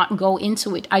will not go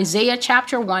into it. Isaiah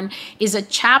chapter 1 is a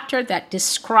chapter that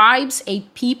describes a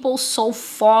people so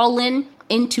fallen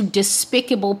into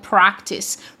despicable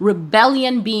practice,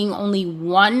 rebellion being only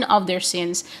one of their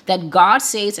sins, that God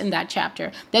says in that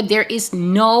chapter that there is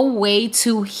no way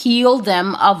to heal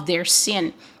them of their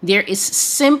sin. There is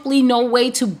simply no way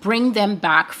to bring them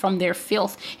back from their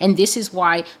filth. And this is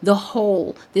why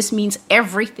this means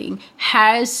everything,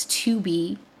 has to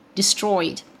be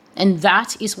destroyed. And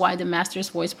that is why the Master's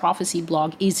Voice Prophecy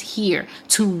blog is here,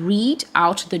 to read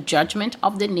out the judgment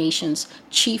of the nations,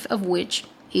 chief of which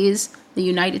is the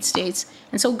United States.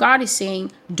 And so God is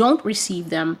saying, don't receive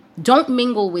them, don't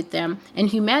mingle with them. And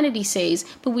humanity says,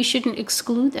 but we shouldn't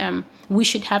exclude them. We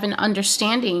should have an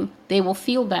understanding. They will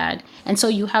feel bad. And so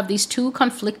you have these two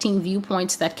conflicting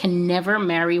viewpoints that can never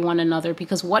marry one another,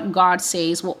 because what God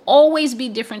says will always be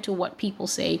different to what people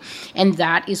say. And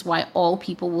that is why all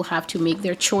people will have to make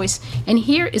their choice. And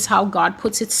here is how God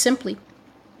puts it simply.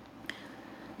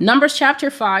 Numbers chapter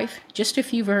 5, just a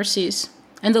few verses.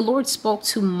 And the Lord spoke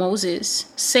to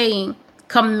Moses, saying,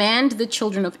 command the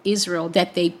children of Israel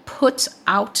that they put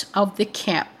out of the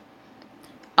camp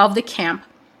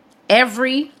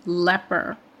every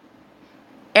leper,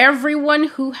 everyone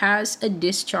who has a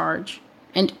discharge,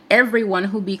 and everyone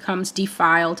who becomes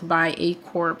defiled by a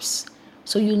corpse.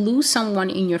 So you lose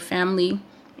someone in your family,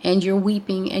 and you're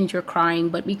weeping and you're crying,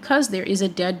 but because there is a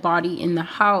dead body in the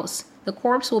house, the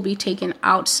corpse will be taken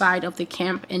outside of the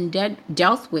camp and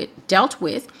dealt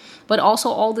with, but also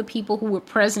all the people who were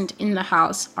present in the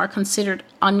house are considered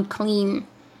unclean.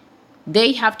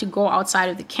 They have to go outside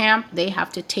of the camp. They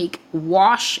have to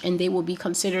wash, and they will be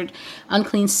considered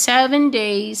unclean 7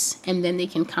 days, and then they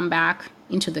can come back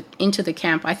into the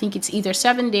camp. I think it's either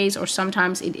 7 days or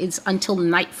sometimes it is until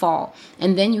nightfall,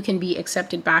 and then you can be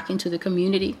accepted back into the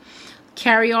community.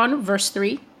 Carry on, verse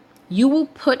 3. You will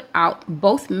put out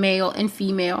both male and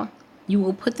female. You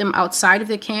will put them outside of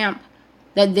the camp,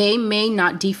 that they may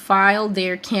not defile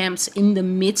their camps in the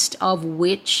midst of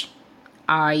which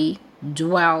I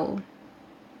dwell.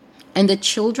 And the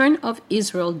children of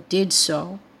Israel did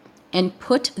so, and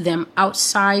put them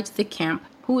outside the camp.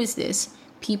 Who is this?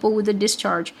 People with a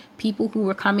discharge, people who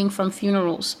were coming from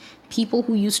funerals, people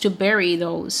who used to bury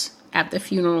those at the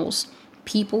funerals,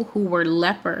 people who were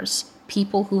lepers,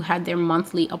 people who had their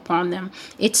monthly upon them.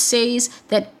 It says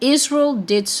that Israel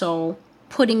did so,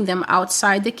 putting them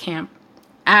outside the camp,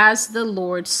 as the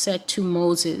Lord said to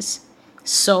Moses.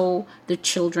 So the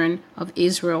children of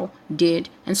Israel did.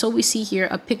 And so we see here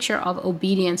a picture of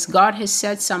obedience. God has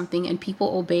said something and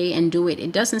people obey and do it.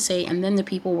 It doesn't say, and then the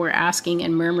people were asking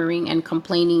and murmuring and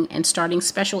complaining and starting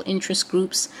special interest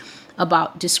groups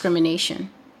about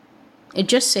discrimination. It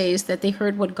just says that they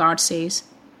heard what God says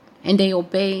and they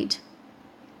obeyed.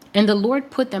 And the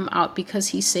Lord put them out because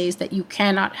he says that you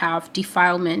cannot have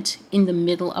defilement in the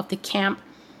middle of the camp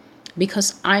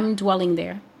because I'm dwelling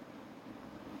there.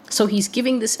 So he's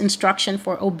giving this instruction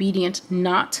for obedience,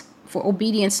 not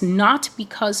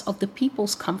because of the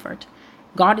people's comfort.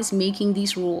 God is making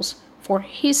these rules for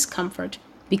his comfort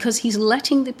because he's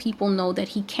letting the people know that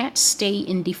he can't stay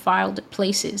in defiled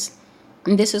places.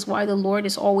 And this is why the Lord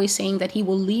is always saying that he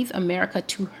will leave America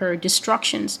to her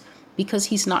destructions, because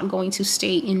he's not going to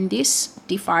stay in this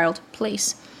defiled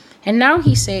place. And now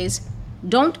he says,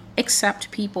 don't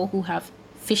accept people who have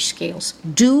fish scales.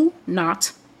 Do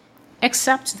not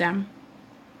accept them.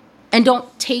 And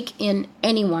don't take in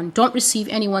anyone. Don't receive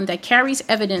anyone that carries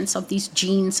evidence of these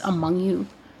genes among you.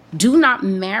 Do not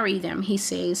marry them, he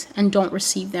says, and don't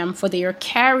receive them, for they are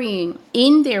carrying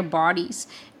in their bodies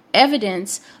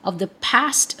evidence of the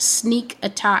past sneak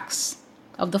attacks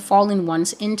of the fallen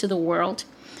ones into the world,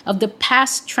 of the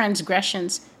past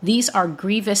transgressions. These are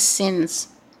grievous sins.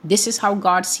 This is how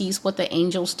God sees what the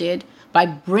angels did. By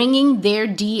bringing their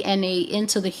DNA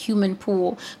into the human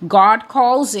pool, God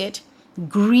calls it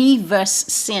Grievous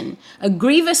sin. A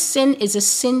grievous sin is a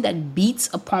sin that beats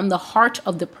upon the heart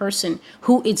of the person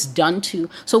who it's done to.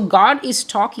 So God is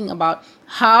talking about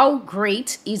how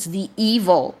great is the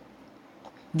evil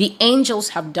the angels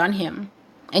have done him.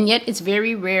 And yet it's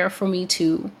very rare for me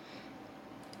to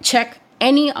check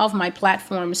any of my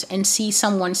platforms and see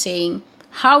someone saying,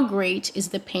 how great is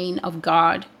the pain of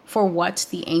God for what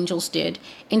the angels did.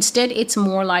 Instead, it's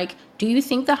more like, do you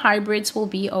think the hybrids will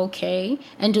be okay?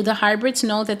 And do the hybrids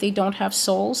know that they don't have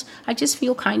souls? I just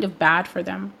feel kind of bad for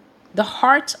them. The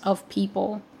heart of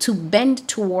people to bend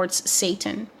towards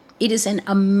Satan. It is an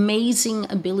amazing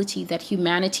ability that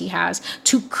humanity has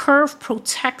to curve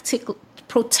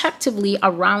protectively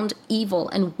around evil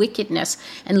and wickedness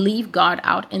and leave God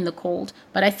out in the cold.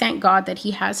 But I thank God that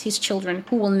he has his children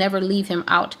who will never leave him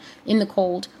out in the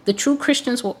cold. The true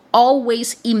Christians will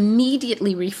always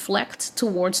immediately reflect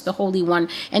towards the Holy One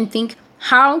and think,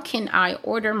 how can I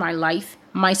order my life,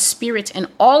 my spirit, and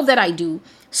all that I do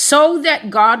so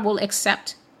that God will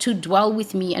accept to dwell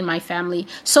with me and my family,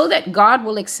 so that God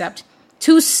will accept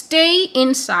to stay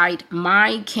inside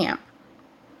my camp.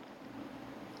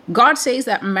 God says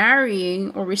that marrying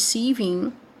or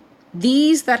receiving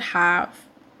these that have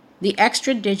the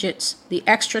extra digits, the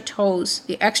extra toes,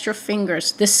 the extra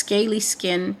fingers, the scaly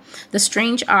skin, the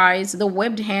strange eyes, the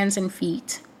webbed hands and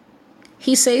feet.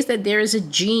 He says that there is a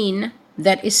gene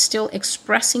that is still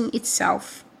expressing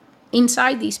itself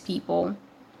inside these people.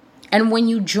 And when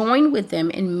you join with them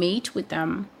and mate with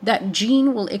them, that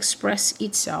gene will express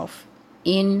itself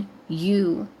in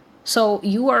you. So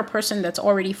you are a person that's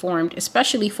already formed.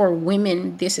 Especially for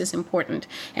women, this is important.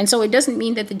 And so it doesn't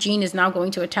mean that the gene is now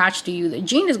going to attach to you. The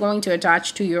gene is going to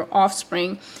attach to your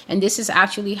offspring. And this is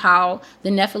actually how the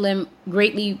Nephilim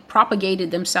greatly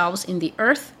propagated themselves in the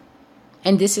earth.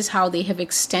 And this is how they have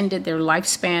extended their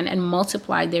lifespan and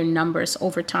multiplied their numbers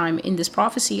over time. In this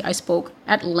prophecy, I spoke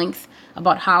at length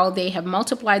about how they have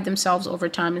multiplied themselves over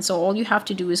time. And so all you have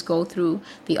to do is go through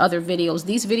the other videos.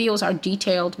 These videos are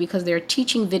detailed because they're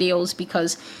teaching videos,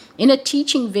 because in a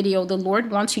teaching video, the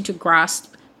Lord wants you to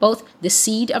grasp both the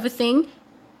seed of a thing,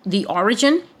 the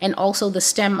origin, and also the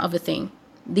stem of a thing,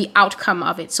 the outcome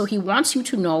of it. So he wants you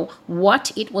to know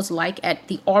what it was like at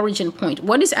the origin point.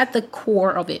 What is at the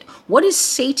core of it? What is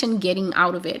Satan getting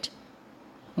out of it?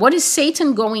 What is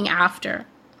Satan going after?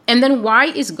 And then why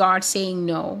is God saying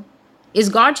no? Is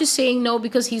God just saying no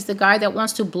because he's the guy that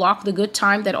wants to block the good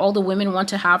time that all the women want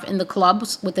to have in the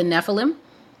clubs with the Nephilim?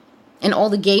 And all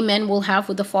the gay men will have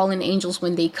with the fallen angels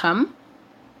when they come?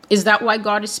 Is that why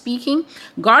God is speaking?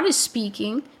 God is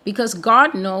speaking because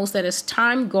God knows that as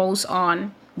time goes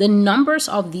on, the numbers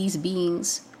of these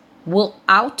beings will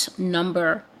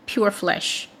outnumber pure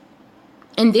flesh.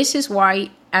 And this is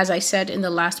why, as I said in the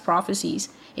last prophecies,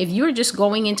 if you're just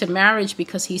going into marriage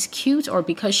because he's cute or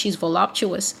because she's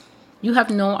voluptuous, you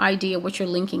have no idea what you're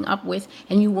linking up with,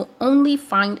 and you will only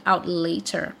find out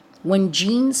later when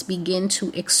genes begin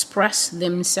to express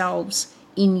themselves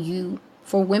in you.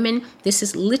 For women, this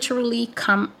is literally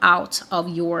come out of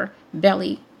your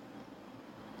belly.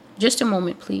 Just a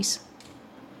moment, please.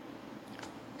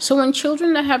 So when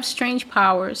children that have strange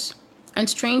powers and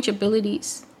strange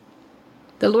abilities,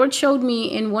 the Lord showed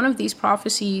me in one of these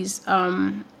prophecies,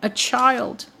 a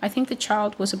child. I think the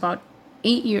child was about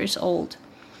 8 years old.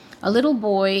 A little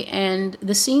boy, and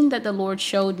the scene that the Lord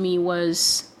showed me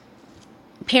was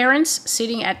parents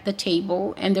sitting at the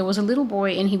table, and there was a little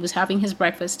boy and he was having his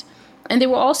breakfast, and they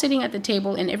were all sitting at the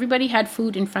table and everybody had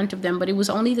food in front of them, but it was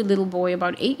only the little boy,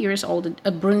 about 8 years old, a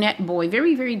brunette boy,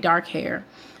 very, very dark hair.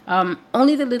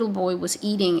 Only the little boy was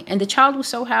eating, and the child was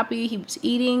so happy. He was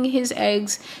eating his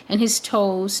eggs and his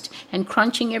toast and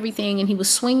crunching everything, and he was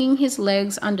swinging his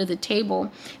legs under the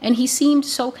table, and he seemed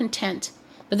so content.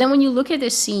 But then when you look at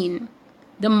this scene,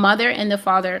 the mother and the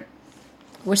father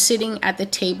were sitting at the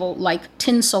table like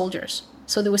tin soldiers.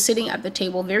 So they were sitting at the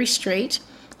table very straight,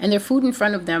 and their food in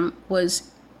front of them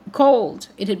was cold.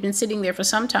 It had been sitting there for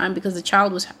some time because the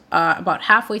child was about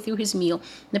halfway through his meal.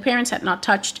 The parents had not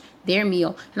touched their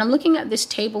meal. And I'm looking at this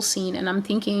table scene and I'm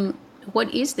thinking,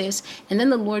 what is this? And then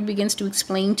the Lord begins to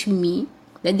explain to me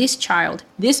that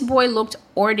this boy looked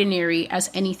ordinary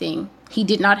as anything. He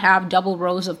did not have double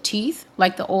rows of teeth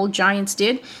like the old giants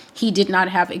did. He did not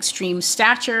have extreme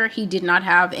stature. He did not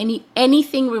have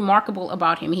anything remarkable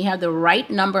about him. He had the right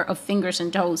number of fingers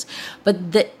and toes.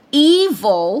 But the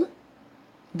evil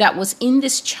that was in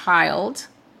this child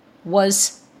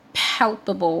was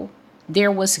palpable.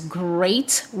 There was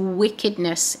great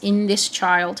wickedness in this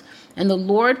child. And the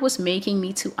Lord was making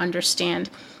me to understand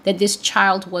that this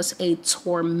child was a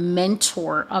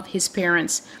tormentor of his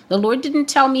parents. The Lord didn't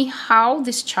tell me how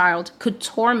this child could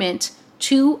torment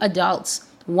 2 adults,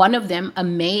 one of them a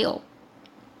male.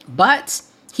 But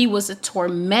he was a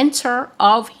tormentor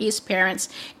of his parents.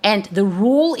 And the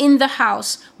rule in the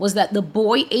house was that the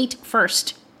boy ate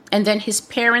first, and then his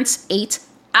parents ate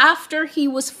after he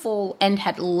was full and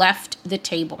had left the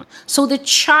table. So the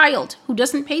child who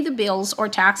doesn't pay the bills or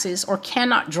taxes or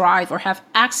cannot drive or have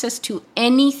access to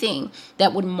anything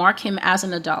that would mark him as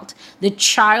an adult, the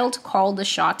child called the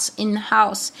shots in the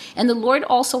house. And the Lord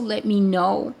also let me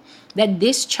know that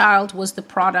this child was the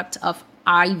product of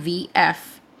IVF.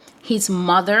 His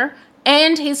mother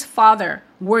and his father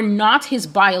were not his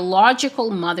biological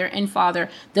mother and father.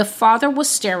 The father was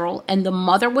sterile and the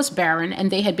mother was barren,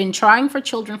 and they had been trying for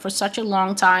children for such a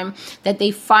long time that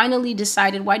they finally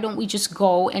decided, why don't we just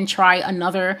go and try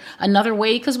another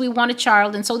way, because we want a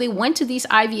child. And so they went to these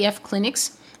IVF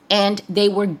clinics and they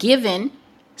were given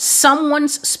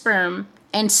someone's sperm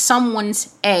and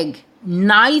someone's egg.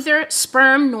 Neither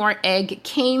sperm nor egg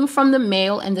came from the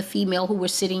male and the female who were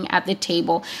sitting at the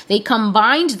table. They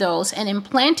combined those and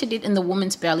implanted it in the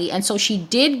woman's belly. And so she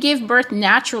did give birth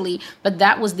naturally, but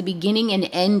that was the beginning and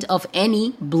end of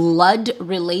any blood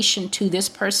relation to this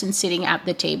person sitting at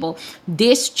the table.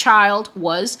 This child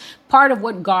was part of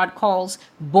what God calls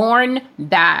born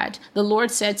bad. The Lord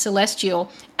said,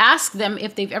 Celestial, ask them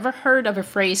if they've ever heard of a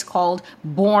phrase called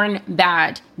born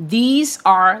bad. These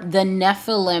are the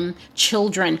Nephilim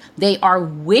children. They are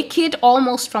wicked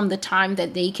almost from the time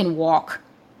that they can walk.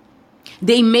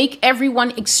 They make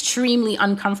everyone extremely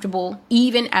uncomfortable,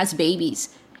 even as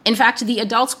babies. In fact, the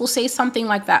adults will say something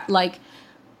like that, like,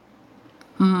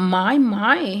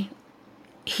 my,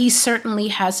 he certainly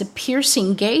has a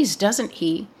piercing gaze, doesn't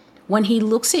he? When he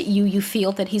looks at you, you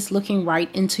feel that he's looking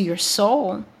right into your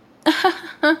soul.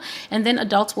 And then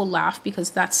adults will laugh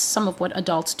because that's some of what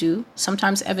adults do.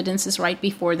 Sometimes evidence is right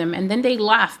before them, and then they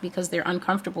laugh because they're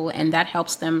uncomfortable, and that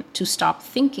helps them to stop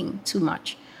thinking too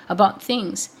much about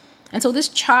things. And so this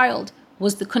child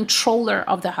was the controller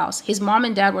of the house. His mom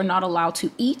and dad were not allowed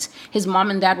to eat. His mom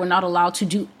and dad were not allowed to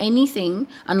do anything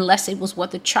unless it was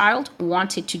what the child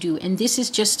wanted to do. And this is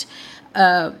just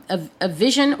a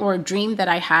vision or a dream that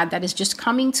I had that is just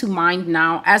coming to mind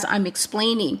now as I'm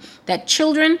explaining that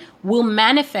children will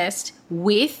manifest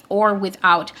with or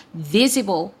without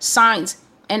visible signs.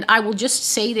 And I will just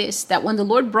say this, that when the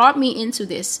Lord brought me into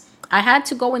this, I had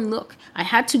to go and look. I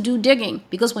had to do digging,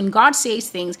 because when God says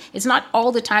things, it's not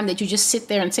all the time that you just sit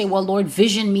there and say, well, Lord,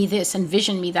 vision me this and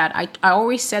vision me that. I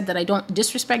always said that I don't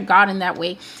disrespect God in that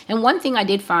way. And one thing I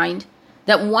did find,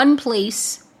 that one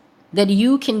place that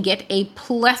you can get a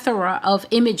plethora of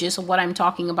images of what I'm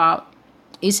talking about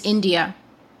is India.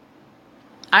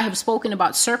 I have spoken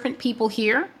about serpent people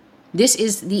here. This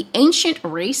is the ancient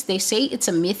race. They say it's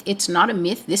a myth. It's not a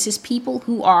myth. This is people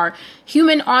who are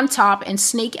human on top and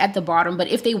snake at the bottom. But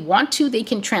if they want to, they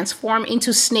can transform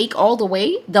into snake all the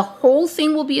way. The whole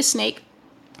thing will be a snake.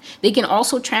 They can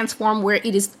also transform where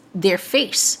it is their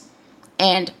face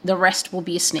and the rest will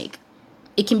be a snake.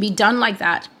 It can be done like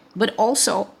that. But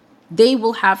also, they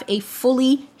will have a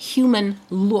fully human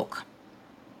look.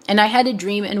 And I had a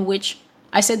dream in which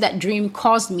I said that dream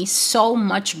caused me so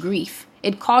much grief.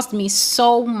 It caused me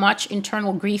so much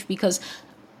internal grief because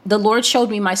the Lord showed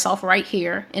me myself right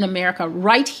here in America,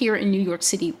 right here in New York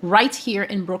City, right here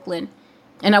in Brooklyn.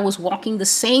 And I was walking the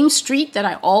same street that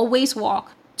I always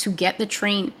walk to get the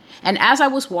train. And as I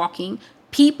was walking,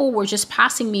 people were just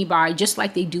passing me by just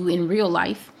like they do in real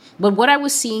life. But what I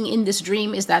was seeing in this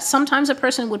dream is that sometimes a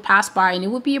person would pass by and it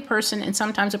would be a person, and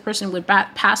sometimes a person would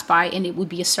pass by and it would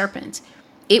be a serpent.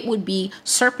 It would be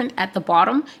serpent at the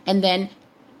bottom and then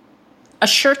a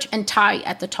shirt and tie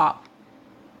at the top.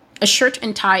 A shirt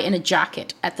and tie and a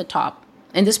jacket at the top.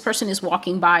 And this person is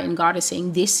walking by and God is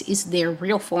saying this is their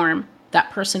real form.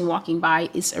 That person walking by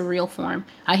is a real form.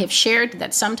 I have shared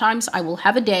that sometimes I will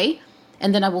have a day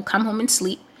and then I will come home and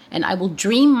sleep and I will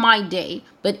dream my day.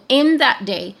 But in that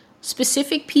day,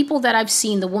 specific people that I've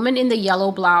seen, the woman in the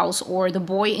yellow blouse or the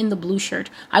boy in the blue shirt,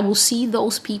 I will see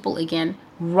those people again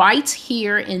right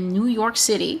here in New York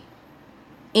City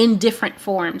in different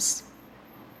forms,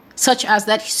 such as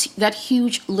that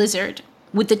huge lizard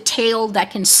with the tail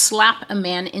that can slap a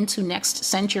man into next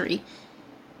century.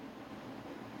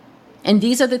 And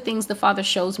these are the things the Father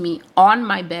shows me on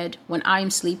my bed when I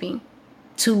am sleeping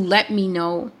to let me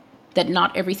know that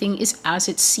not everything is as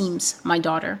it seems, my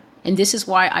daughter. And this is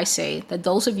why I say that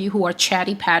those of you who are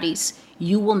chatty patties,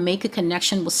 you will make a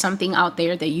connection with something out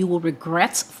there that you will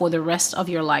regret for the rest of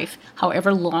your life,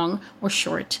 however long or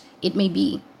short it may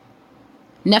be.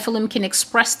 Nephilim can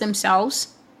express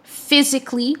themselves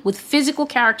physically, with physical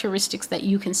characteristics that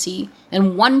you can see.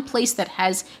 And one place that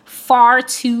has far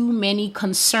too many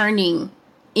concerning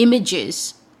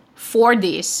images for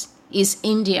this is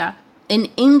India.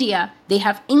 In India, they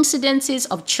have incidences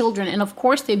of children, and of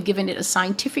course they've given it a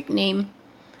scientific name,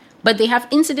 but they have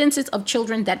incidences of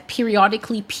children that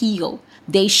periodically peel.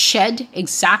 They shed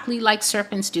exactly like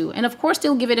serpents do. And of course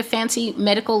they'll give it a fancy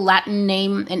medical Latin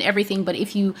name and everything, but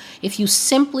if you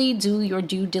simply do your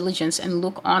due diligence and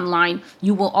look online,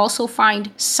 you will also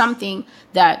find something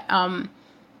that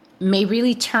may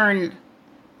really turn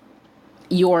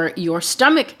your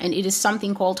stomach, and it is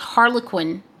something called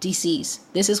Harlequin disease.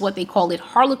 This is what they call it,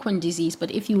 Harlequin disease.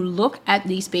 But if you look at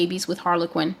these babies with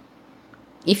Harlequin,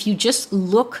 if you just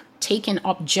look, take an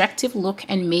objective look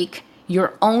and make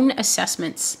your own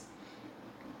assessments,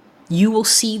 you will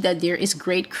see that there is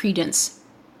great credence,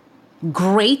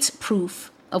 great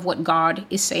proof of what God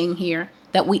is saying here,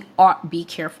 that we ought be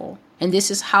careful. And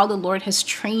this is how the Lord has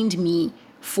trained me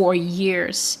for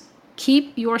years.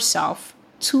 Keep yourself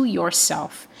to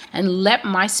yourself and let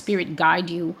my spirit guide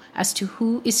you as to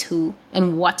who is who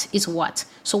and what is what.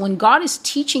 So when God is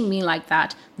teaching me like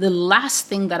that, the last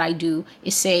thing that I do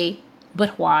is say,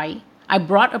 but why? I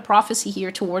brought a prophecy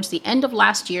here towards the end of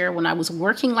last year when I was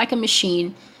working like a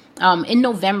machine in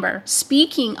November,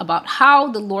 speaking about how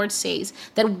the Lord says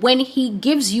that when he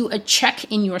gives you a check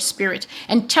in your spirit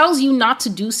and tells you not to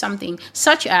do something,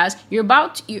 such as you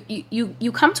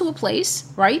come to a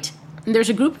place, right? And there's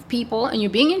a group of people and you're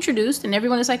being introduced and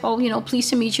everyone is like, oh, pleased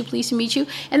to meet you, pleased to meet you.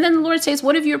 And then the Lord says,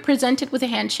 what if you're presented with a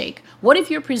handshake? What if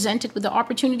you're presented with the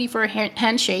opportunity for a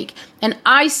handshake? And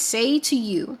I say to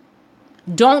you,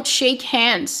 don't shake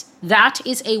hands. That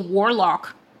is a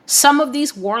warlock. Some of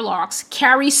these warlocks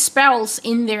carry spells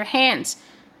in their hands.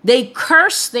 They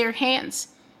curse their hands.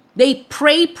 They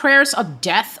pray prayers of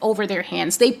death over their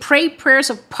hands. They pray prayers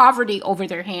of poverty over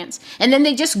their hands. And then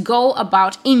they just go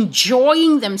about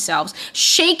enjoying themselves,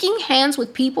 shaking hands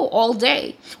with people all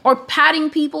day, or patting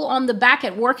people on the back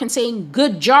at work and saying,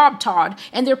 good job, Todd.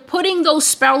 And they're putting those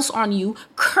spells on you,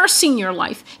 cursing your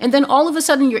life. And then all of a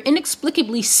sudden you're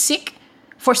inexplicably sick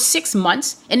for 6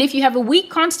 months. And if you have a weak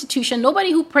constitution,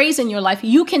 nobody who prays in your life,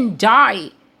 you can die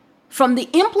from the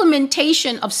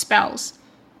implementation of spells.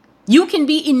 You can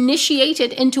be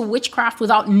initiated into witchcraft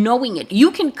without knowing it.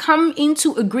 You can come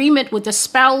into agreement with the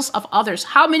spells of others.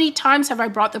 How many times have I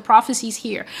brought the prophecies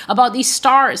here about these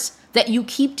stars that you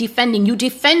keep defending? You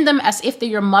defend them as if they're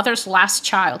your mother's last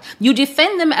child. You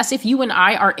defend them as if you and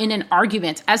I are in an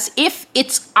argument, as if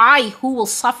it's I who will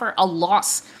suffer a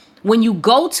loss. When you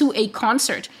go to a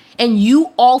concert and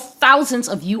you, all thousands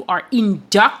of you, are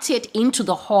inducted into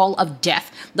the hall of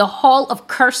death, the hall of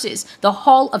curses, the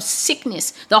hall of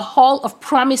sickness, the hall of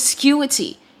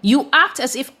promiscuity, you act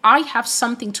as if I have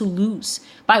something to lose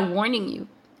by warning you.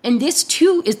 And this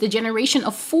too is the generation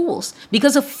of fools,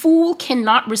 because a fool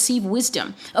cannot receive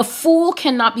wisdom. A fool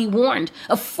cannot be warned.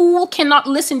 A fool cannot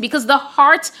listen, because the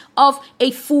heart of a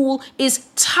fool is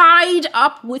tied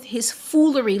up with his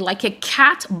foolery like a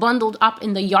cat bundled up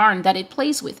in the yarn that it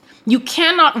plays with. You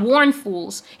cannot warn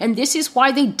fools, and this is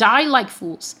why they die like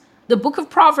fools. The book of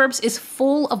Proverbs is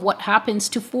full of what happens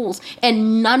to fools,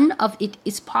 and none of it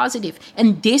is positive.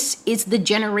 And this is the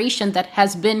generation that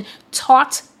has been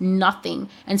taught nothing,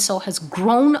 and so has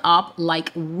grown up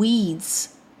like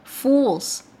weeds,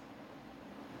 fools,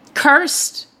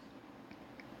 cursed,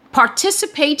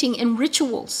 participating in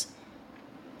rituals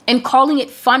and calling it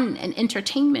fun and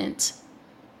entertainment.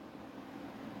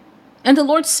 And the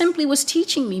Lord simply was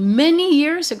teaching me many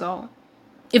years ago,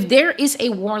 if there is a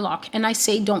warlock and I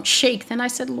say don't shake, then I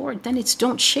said, Lord, then it's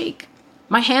don't shake.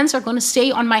 My hands are going to stay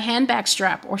on my handbag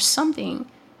strap or something,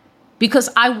 because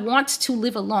I want to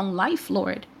live a long life,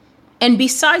 Lord. And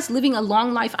besides living a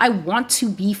long life, I want to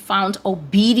be found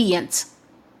obedient.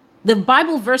 The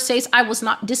Bible verse says, I was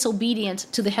not disobedient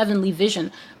to the heavenly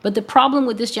vision. But the problem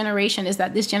with this generation is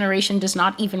that this generation does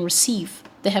not even receive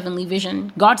the heavenly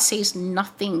vision. God says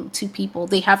nothing to people.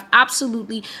 They have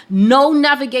absolutely no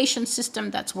navigation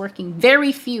system that's working,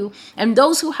 very few. And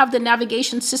those who have the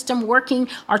navigation system working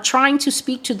are trying to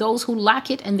speak to those who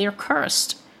lack it, and they're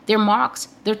cursed. They're mocked.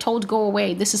 They're told, go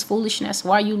away. This is foolishness.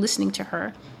 Why are you listening to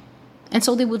her? And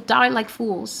so they will die like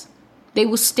fools. They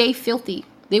will stay filthy.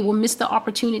 They will miss the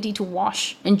opportunity to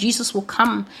wash, and Jesus will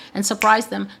come and surprise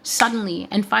them suddenly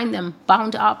and find them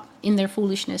bound up in their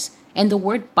foolishness. And the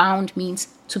word bound means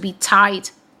to be tied,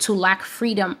 to lack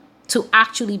freedom, to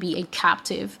actually be a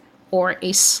captive or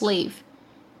a slave.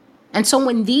 And so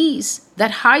when these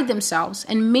that hide themselves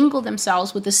and mingle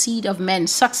themselves with the seed of men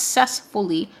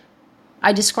successfully,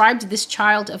 I described this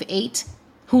child of 8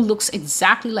 who looks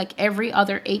exactly like every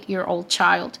other 8-year-old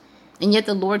child. And yet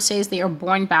the Lord says they are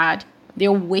born bad.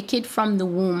 They're wicked from the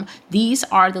womb. These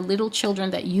are the little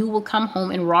children that you will come home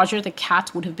and Roger the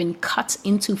cat would have been cut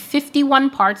into 51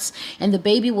 parts, and the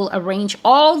baby will arrange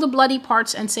all the bloody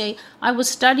parts and say, I was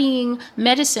studying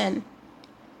medicine.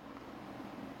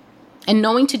 And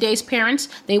knowing today's parents,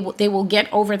 they will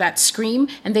get over that scream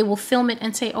and they will film it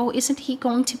and say, oh, isn't he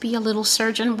going to be a little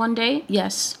surgeon one day?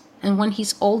 Yes. And when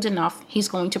he's old enough, he's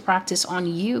going to practice on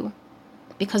you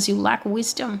because you lack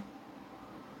wisdom.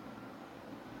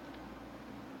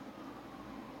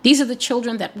 These are the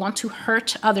children that want to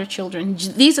hurt other children.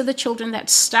 These are the children that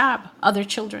stab other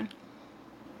children.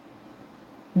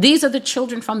 These are the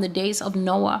children from the days of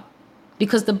Noah.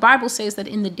 Because the Bible says that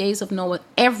in the days of Noah,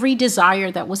 every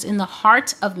desire that was in the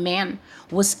heart of man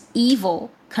was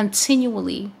evil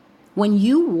continually. When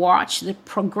you watch the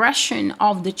progression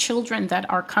of the children that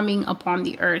are coming upon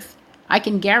the earth, I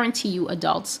can guarantee you,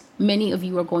 adults, many of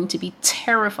you are going to be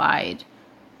terrified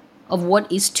of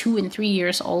what is 2 and 3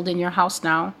 years old in your house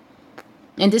now.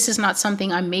 And this is not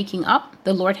something I'm making up.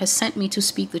 The Lord has sent me to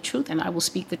speak the truth, and I will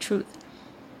speak the truth.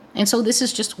 And so this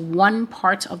is just one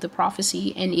part of the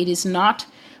prophecy, and it is not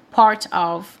part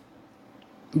of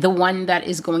the one that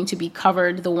is going to be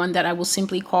covered, the one that I will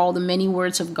simply call the many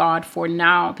words of God for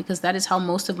now, because that is how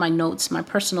most of my notes, my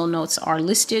personal notes, are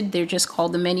listed. They're just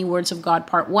called the many words of God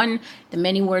part 1, the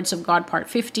many words of God part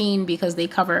 15, because they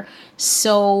cover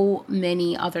so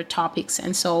many other topics.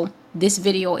 And so this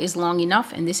video is long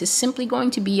enough, and this is simply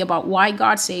going to be about why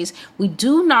God says we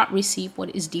do not receive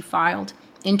what is defiled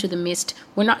into the midst.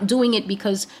 We're not doing it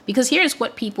because here's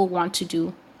what people want to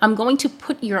do. I'm going to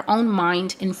put your own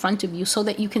mind in front of you so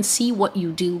that you can see what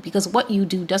you do, because what you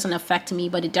do doesn't affect me,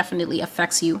 but it definitely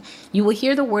affects you. You will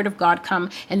hear the word of God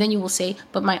come, and then you will say,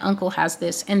 but my uncle has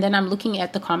this. And then I'm looking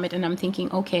at the comment and I'm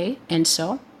thinking, okay, and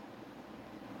so?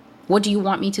 What do you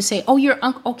want me to say? Oh, your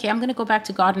uncle. Okay, I'm going to go back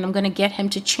to God and I'm going to get him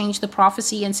to change the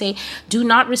prophecy and say, do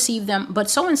not receive them. But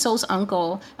so-and-so's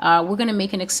uncle, we're going to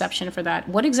make an exception for that.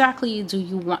 What exactly do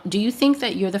you want? Do you think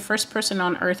that you're the first person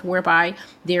on earth whereby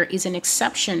there is an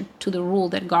exception to the rule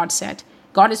that God set?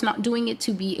 God is not doing it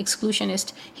to be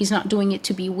exclusionist. He's not doing it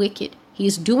to be wicked. He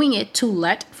is doing it to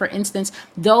let, for instance,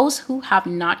 those who have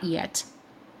not yet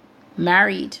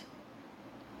married.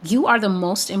 You are the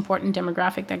most important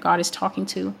demographic that God is talking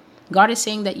to. God is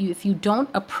saying that if you don't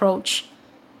approach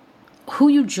who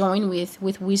you join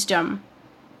with wisdom,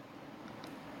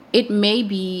 it may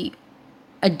be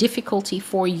a difficulty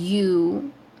for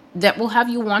you that will have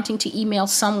you wanting to email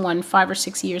someone 5 or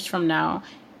 6 years from now.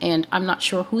 And I'm not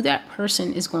sure who that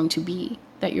person is going to be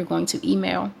that you're going to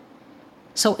email.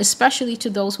 So especially to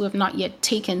those who have not yet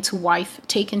taken to wife,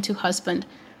 taken to husband,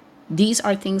 these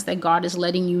are things that God is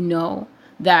letting you know,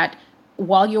 that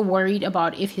while you're worried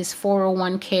about if his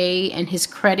 401k and his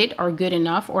credit are good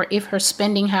enough, or if her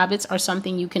spending habits are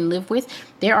something you can live with,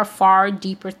 there are far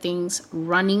deeper things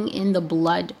running in the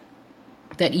blood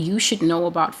that you should know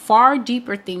about. Far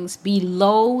deeper things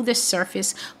below the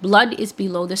surface. Blood is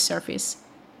below the surface.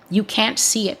 You can't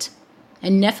see it.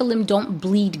 And Nephilim don't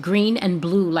bleed green and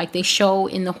blue like they show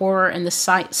in the horror and the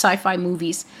sci-fi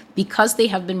movies. Because they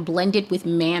have been blended with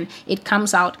man, it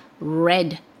comes out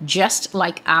red, just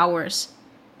like ours.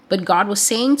 But God was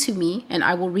saying to me, and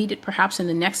I will read it perhaps in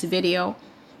the next video,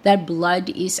 that blood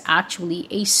is actually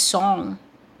a song.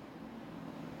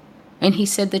 And he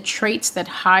said the traits that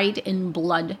hide in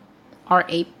blood are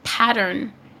a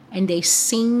pattern, and they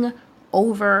sing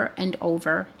over and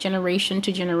over, generation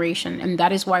to generation. And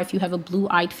that is why if you have a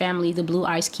blue-eyed family, the blue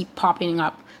eyes keep popping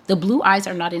up. The blue eyes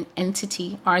are not an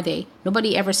entity, are they?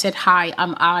 Nobody ever said, hi,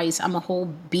 I'm eyes. I'm a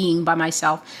whole being by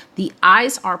myself. The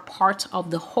eyes are part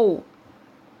of the whole.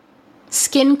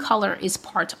 Skin color is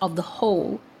part of the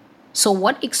whole. So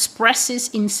what expresses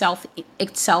itself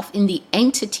in the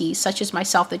entity, such as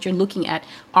myself that you're looking at,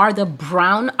 are the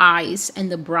brown eyes and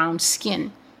the brown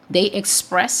skin. They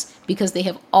express because they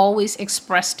have always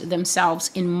expressed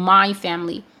themselves in my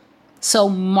family. So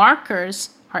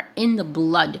markers are in the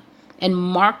blood, and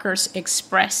markers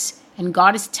express. And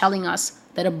God is telling us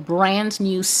that a brand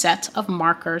new set of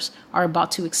markers are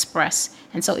about to express.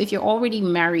 And so if you're already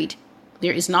married,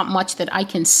 there is not much that I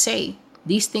can say.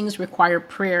 These things require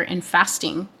prayer and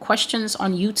fasting. Questions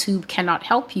on YouTube cannot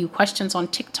help you. Questions on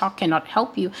TikTok cannot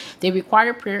help you. They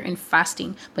require prayer and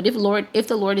fasting. But if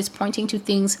the Lord is pointing to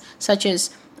things such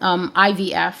as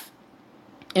IVF,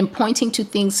 and pointing to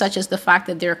things such as the fact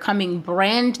that there are coming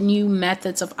brand new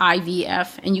methods of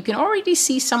IVF, and you can already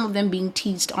see some of them being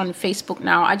teased on Facebook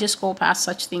now. I just scroll past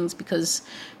such things because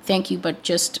thank you, but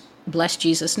just bless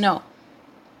Jesus. No.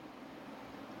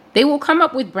 They will come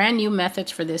up with brand new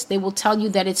methods for this. They will tell you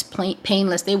that it's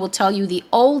painless. They will tell you the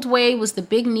old way was the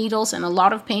big needles and a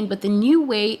lot of pain, but the new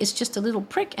way is just a little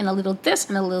prick and a little this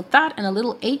and a little that and a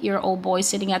little 8-year-old boy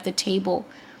sitting at the table,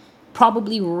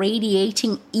 probably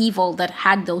radiating evil, that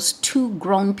had those two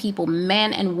grown people,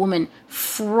 man and woman,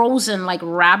 frozen like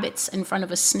rabbits in front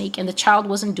of a snake, and the child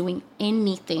wasn't doing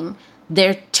anything.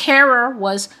 Their terror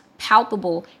was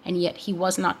palpable, and yet he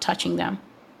was not touching them.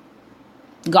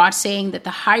 God saying that the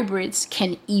hybrids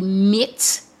can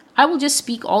emit, I will just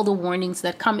speak all the warnings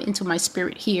that come into my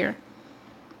spirit here,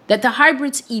 that the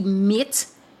hybrids emit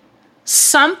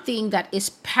something that is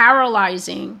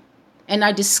paralyzing. And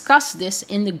I discussed this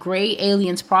in the Gray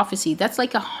Aliens prophecy. That's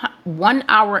like 1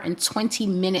 hour and 20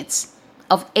 minutes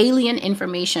of alien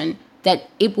information that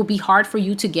it will be hard for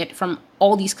you to get from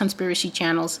all these conspiracy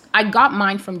channels. I got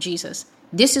mine from Jesus.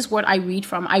 This is what I read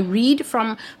from. I read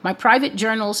from my private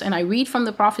journals, and I read from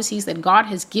the prophecies that God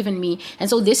has given me. And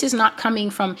so this is not coming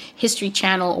from History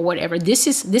Channel or whatever. This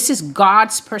is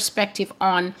God's perspective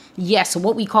on, yes,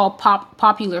 what we call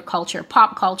popular culture,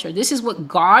 pop culture. This is what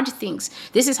God thinks.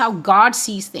 This is how God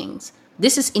sees things.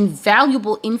 This is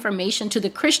invaluable information to the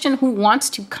Christian who wants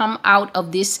to come out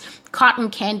of this cotton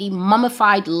candy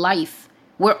mummified life,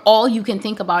 where all you can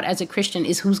think about as a Christian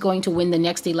is who's going to win the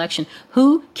next election.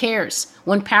 Who cares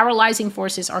when paralyzing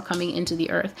forces are coming into the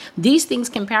earth? These things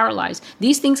can paralyze.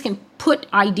 These things can put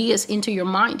ideas into your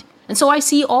mind. And so I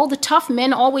see all the tough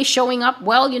men always showing up.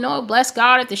 Well, bless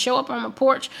God, if they show up on my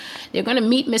porch, they're going to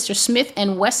meet Mr. Smith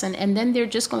and Wesson, and then they're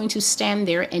just going to stand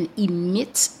there and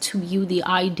emit to you the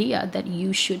idea that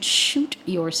you should shoot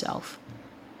yourself.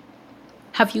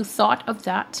 Have you thought of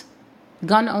that?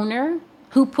 Gun owner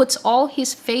who puts all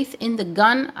his faith in the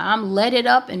gun, let it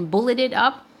up and bullet it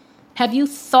up. Have you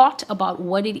thought about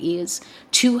what it is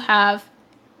to have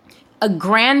a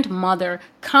grandmother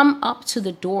come up to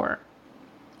the door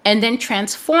and then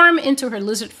transform into her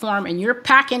lizard form, and you're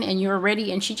packing and you're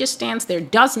ready, and she just stands there,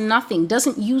 does nothing,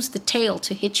 doesn't use the tail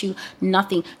to hit you,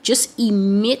 nothing, just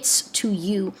emits to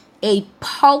you a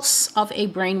pulse of a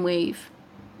brainwave,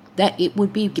 that it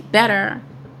would be better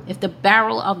if the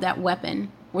barrel of that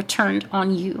weapon were turned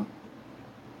on you.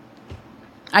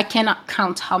 I cannot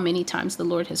count how many times the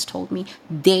Lord has told me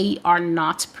they are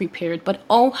not prepared, but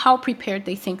oh, how prepared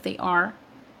they think they are.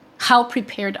 How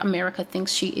prepared America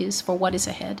thinks she is for what is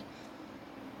ahead.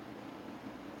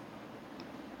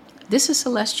 This is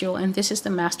Celestial, and this is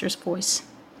the Master's voice.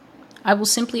 I will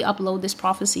simply upload this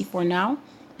prophecy for now,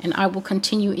 and I will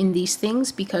continue in these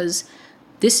things because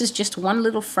this is just one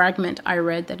little fragment I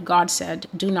read that God said,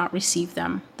 do not receive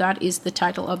them. That is the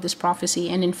title of this prophecy.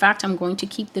 And in fact, I'm going to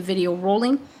keep the video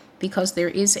rolling because there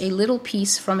is a little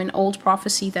piece from an old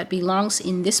prophecy that belongs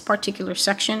in this particular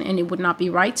section, and it would not be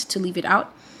right to leave it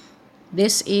out.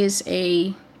 This is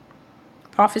a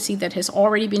prophecy that has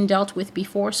already been dealt with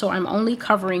before, so I'm only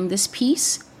covering this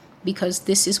piece because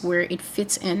this is where it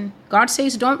fits in. God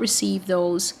says, don't receive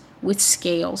those with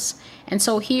scales. And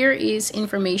so here is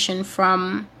information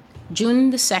from June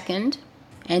the 2nd,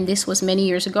 and this was many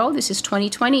years ago. This is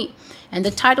 2020, and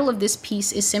the title of this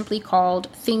piece is simply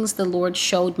called Things the Lord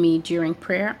Showed Me During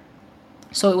Prayer.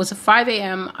 So it was at 5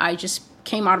 a.m. I just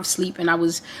came out of sleep and I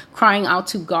was crying out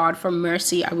to God for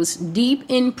mercy. I was deep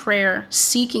in prayer,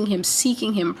 seeking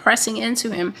him, pressing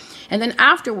into him. And then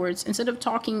afterwards, instead of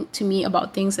talking to me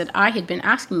about things that I had been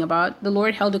asking about, the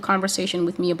Lord held a conversation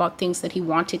with me about things that he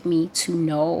wanted me to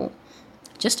know.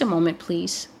 Just a moment,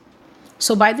 please.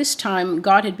 So by this time,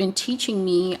 God had been teaching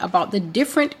me about the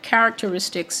different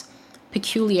characteristics,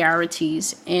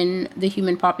 peculiarities in the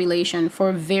human population for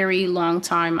a very long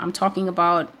time. I'm talking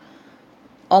about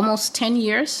almost 10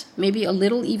 years, maybe a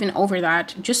little even over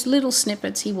that, just little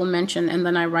snippets he will mention, and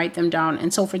then I write them down.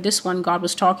 And so for this one, God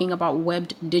was talking about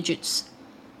webbed digits.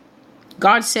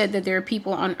 God said that there are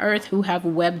people on earth who have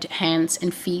webbed hands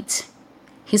and feet.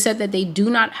 He said that they do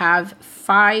not have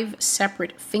 5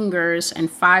 separate fingers and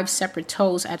 5 separate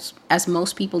toes as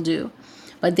most people do,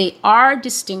 but they are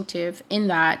distinctive in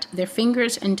that their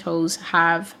fingers and toes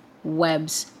have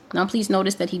webs. Now, please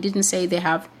notice that he didn't say they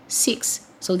have 6.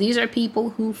 So these are people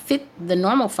who fit the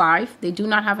normal 5. They do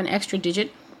not have an extra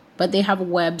digit, but they have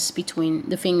webs between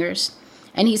the fingers.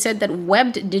 And he said that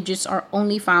webbed digits are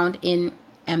only found in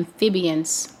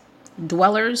amphibians,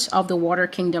 dwellers of the water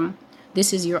kingdom.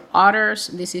 This is your otters,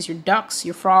 this is your ducks,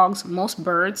 your frogs, most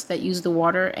birds that use the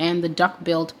water, and the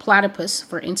duck-billed platypus,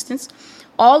 for instance.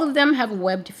 All of them have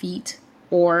webbed feet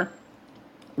or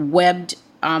webbed,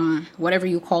 whatever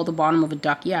you call the bottom of a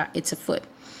duck. Yeah, it's a foot.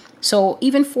 So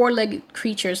even 4-legged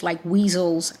creatures like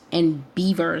weasels and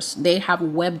beavers, they have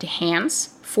webbed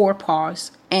hands, 4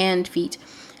 paws, and feet.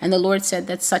 And the Lord said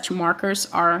that such markers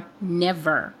are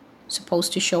never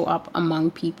supposed to show up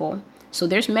among people. So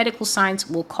there's medical science,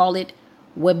 we'll call it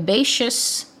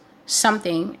webaceous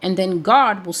something, and then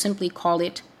God will simply call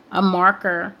it a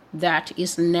marker that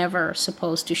is never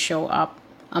supposed to show up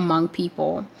among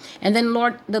people. And then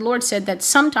the Lord said that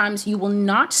sometimes you will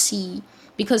not see,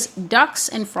 because ducks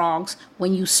and frogs,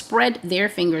 when you spread their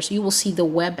fingers, you will see the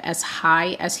web as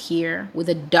high as here with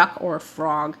a duck or a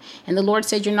frog. And the Lord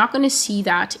said, you're not going to see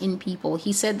that in people.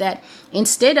 He said that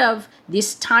instead of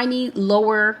this tiny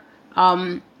lower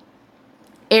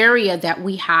area that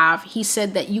we have, he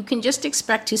said that you can just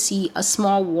expect to see a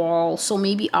small wall, so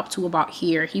maybe up to about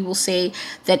here. He will say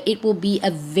that it will be a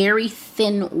very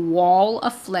thin wall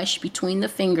of flesh between the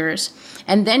fingers.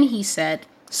 And then he said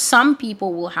some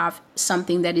people will have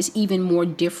something that is even more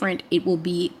different. It will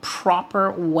be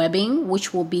proper webbing,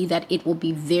 which will be that it will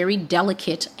be very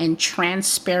delicate and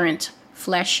transparent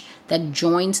flesh that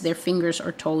joins their fingers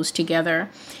or toes together.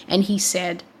 And he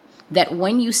said that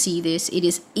when you see this, it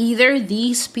is either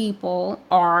these people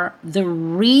are the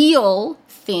real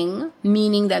thing,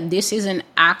 meaning that this is an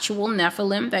actual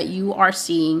Nephilim that you are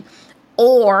seeing,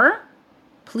 or,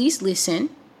 please listen,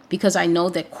 because I know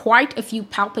that quite a few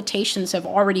palpitations have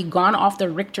already gone off the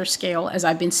Richter scale as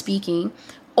I've been speaking,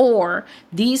 or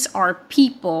these are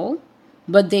people,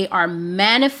 but they are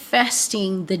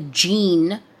manifesting the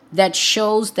gene that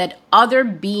shows that other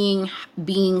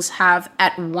beings have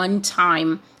at one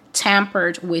time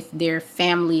tampered with their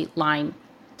family line.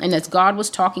 And as God was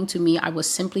talking to me, I was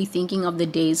simply thinking of the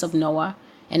days of Noah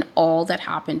and all that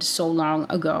happened so long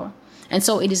ago. And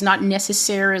so it is not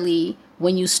necessarily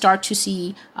when you start to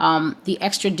see the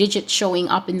extra digit showing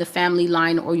up in the family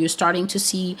line, or you're starting to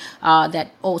see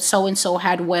that, oh, so-and-so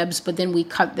had webs, but then we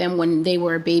cut them when they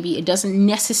were a baby. It doesn't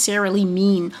necessarily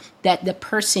mean that the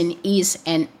person is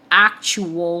an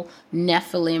actual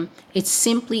Nephilim. It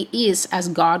simply is, as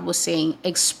God was saying,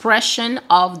 expression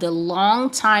of the long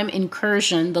time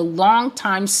incursion, the long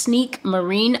time sneak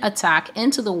marine attack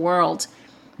into the world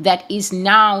that is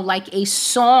now like a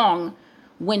song.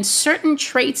 When certain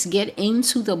traits get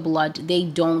into the blood, they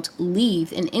don't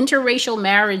leave. In interracial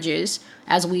marriages,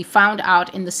 as we found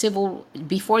out in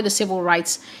before the civil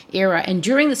rights era and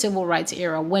during the civil rights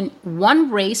era, when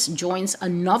one race joins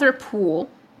another pool,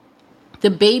 the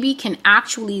baby can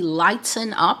actually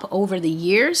lighten up over the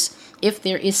years if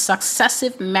there is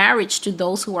successive marriage to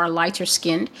those who are lighter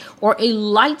skinned, or a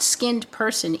light skinned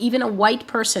person, even a white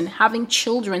person having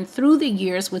children through the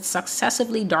years with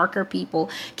successively darker people,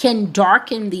 can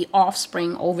darken the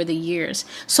offspring over the years.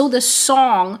 So the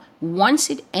song, once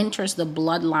it enters the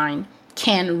bloodline,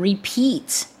 can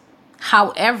repeat.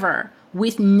 However,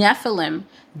 with Nephilim,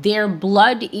 their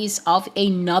blood is of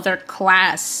another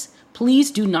class.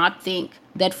 Please do not think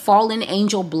that fallen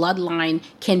angel bloodline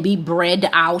can be bred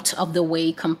out of the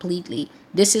way completely.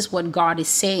 This is what God is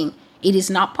saying. It is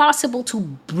not possible to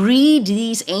breed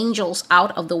these angels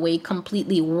out of the way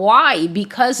completely. Why?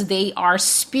 Because they are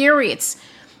spirits.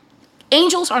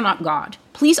 Angels are not God.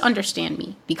 Please understand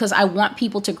me, because I want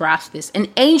people to grasp this. An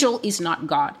angel is not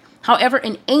God. However,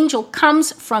 an angel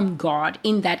comes from God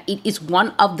in that it is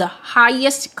one of the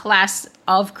highest class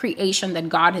of creation that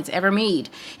God has ever made.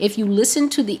 If you listen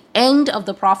to the end of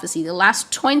the prophecy, the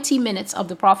last 20 minutes of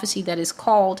the prophecy that is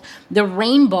called the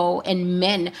rainbow and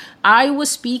men, I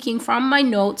was speaking from my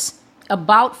notes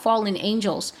about fallen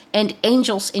angels and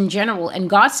angels in general. And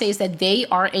God says that they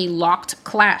are a locked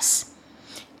class.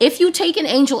 If you take an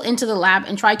angel into the lab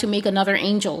and try to make another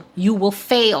angel, you will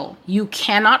fail. You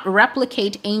cannot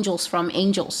replicate angels from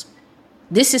angels.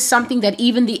 This is something that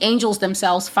even the angels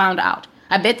themselves found out.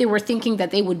 I bet they were thinking that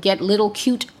they would get little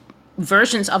cute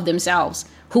versions of themselves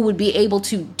who would be able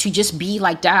to just be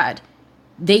like dad.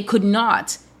 They could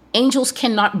not. Angels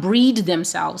cannot breed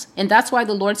themselves. And that's why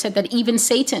the Lord said that even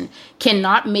Satan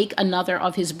cannot make another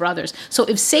of his brothers. So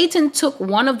if Satan took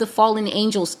one of the fallen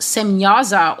angels,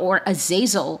 Semyaza or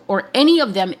Azazel, or any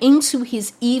of them into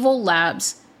his evil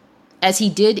labs, as he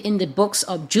did in the books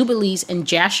of Jubilees and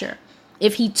Jasher,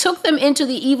 if he took them into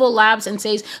the evil labs and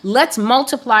says, let's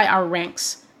multiply our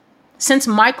ranks, since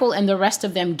Michael and the rest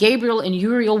of them, Gabriel and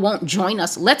Uriel, won't join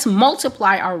us, let's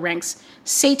multiply our ranks.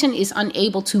 Satan is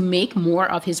unable to make more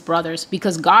of his brothers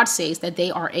because God says that they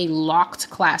are a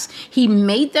locked class. He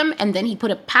made them and then he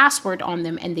put a password on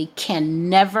them, and they can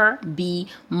never be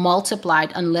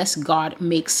multiplied unless God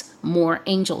makes more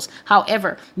angels.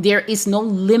 However, there is no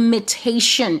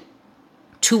limitation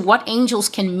to what angels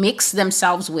can mix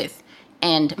themselves with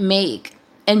and make.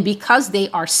 And because they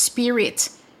are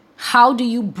spirit, how do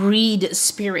you breed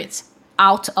spirits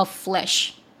out of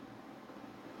flesh?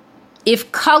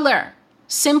 If color,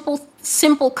 simple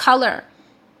simple color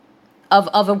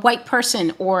of a white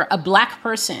person or a black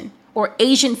person or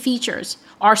Asian features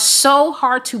are so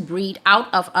hard to breed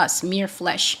out of us, mere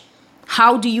flesh.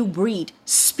 How do you breed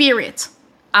spirit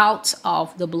out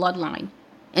of the bloodline?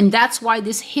 And that's why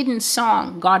this hidden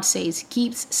song, God says,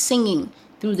 keeps singing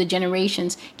through the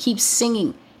generations, keeps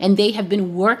singing. And they have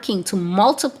been working to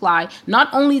multiply not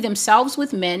only themselves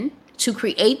with men, to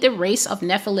create the race of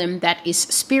Nephilim that is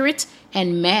spirit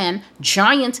and man,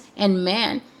 giant and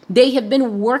man. They have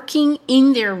been working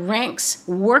in their ranks,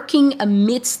 working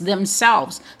amidst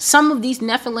themselves. Some of these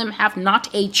Nephilim have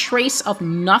not a trace of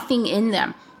nothing in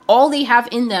them. All they have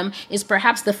in them is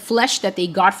perhaps the flesh that they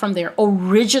got from their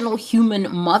original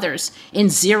human mothers in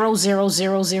 00000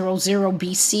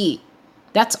 BC.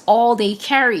 That's all they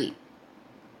carry.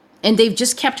 And they've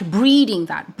just kept breeding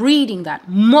that,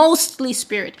 mostly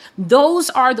spirit. Those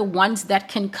are the ones that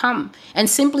can come and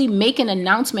simply make an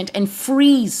announcement and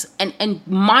freeze and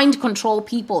mind control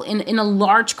people in a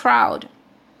large crowd.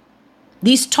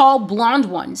 These tall blonde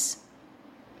ones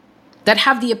that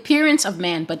have the appearance of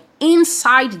man, but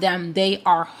inside them, they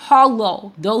are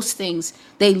hollow. Those things,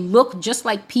 they look just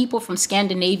like people from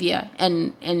Scandinavia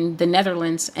and the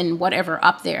Netherlands and whatever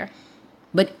up there.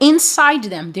 But inside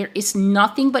them, there is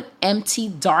nothing but empty,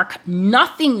 dark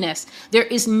nothingness. There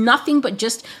is nothing but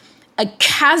just a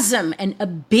chasm, an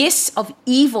abyss of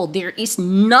evil. There is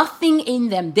nothing in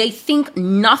them. They think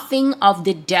nothing of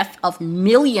the death of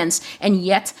millions. And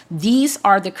yet, these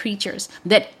are the creatures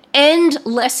that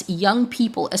endless young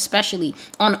people, especially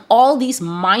on all these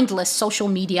mindless social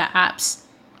media apps,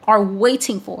 are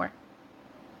waiting for.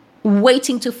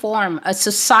 Waiting to form a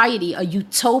society, a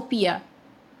utopia,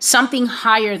 something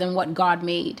higher than what God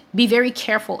made. Be very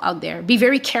careful out there. Be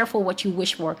very careful what you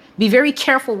wish for. Be very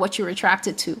careful what you're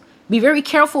attracted to. Be very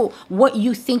careful what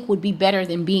you think would be better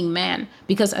than being man.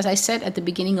 Because as I said at the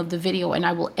beginning of the video, and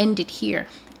I will end it here,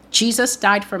 Jesus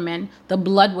died for men. The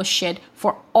blood was shed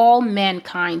for all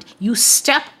mankind. You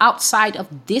step outside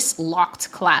of this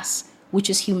locked class, which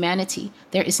is humanity.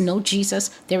 There is no Jesus.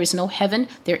 There is no heaven.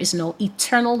 There is no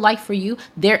eternal life for you.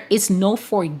 There is no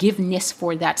forgiveness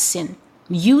for that sin.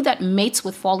 You that mates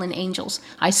with fallen angels.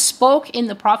 I spoke in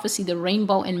the prophecy, the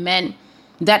rainbow and men,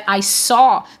 that I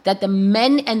saw that the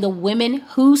men and the women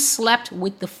who slept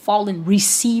with the fallen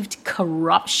received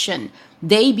corruption.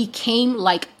 They became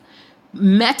like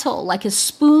metal, like a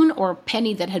spoon or a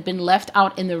penny that had been left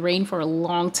out in the rain for a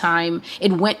long time.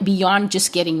 It went beyond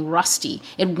just getting rusty.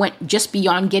 It went just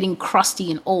beyond getting crusty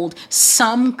and old.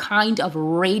 Some kind of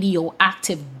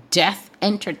radioactive death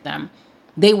entered them.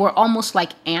 They were almost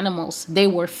like animals. They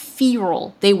were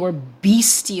feral. They were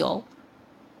bestial.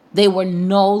 They were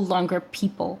no longer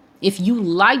people. If you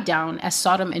lie down, as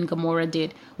Sodom and Gomorrah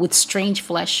did, with strange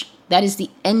flesh, that is the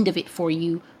end of it for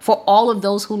you. For all of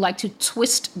those who like to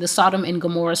twist the Sodom and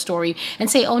Gomorrah story and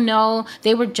say, oh no,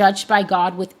 they were judged by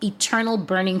God with eternal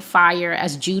burning fire,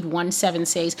 as Jude 1:7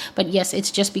 says. But yes, it's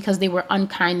just because they were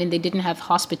unkind and they didn't have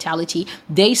hospitality.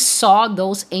 They saw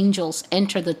those angels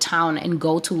enter the town and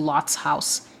go to Lot's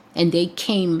house, and they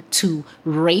came to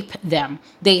rape them.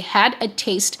 They had a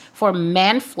taste for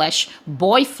man flesh,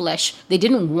 boy flesh. They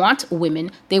didn't want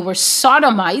women. They were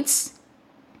sodomites.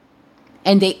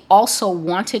 And they also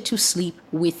wanted to sleep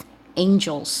with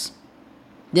angels.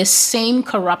 The same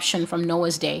corruption from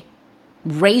Noah's day,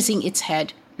 raising its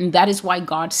head. And that is why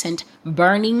God sent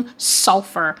burning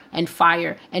sulfur and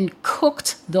fire and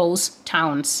cooked those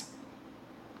towns,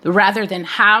 rather than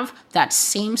have that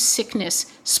same sickness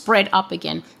spread up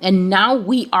again. And now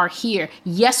we are here.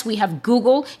 Yes, we have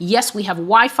Google. Yes, we have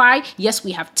Wi-Fi. Yes,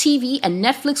 we have TV and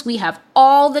Netflix. We have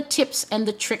all the tips and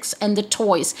the tricks and the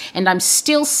toys. And I'm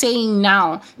still saying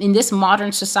now in this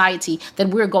modern society that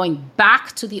we're going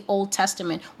back to the Old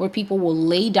Testament, where people will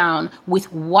lay down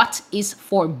with what is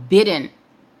forbidden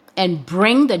and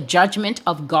bring the judgment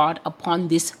of God upon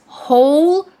this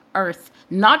whole earth.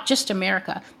 Not just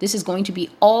America. This is going to be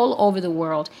all over the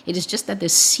world. It is just that the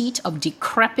seat of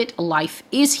decrepit life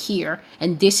is here.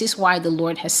 And this is why the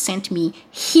Lord has sent me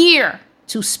here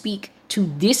to speak to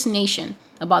this nation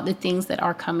about the things that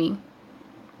are coming.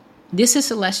 This is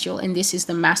Celestial, and this is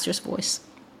the Master's Voice.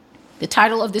 The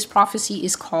title of this prophecy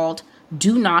is called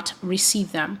Do Not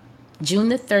Receive Them. June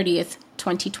the 30th,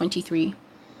 2023.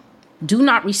 Do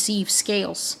not receive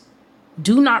scales.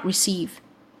 Do not receive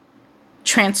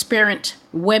transparent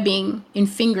webbing in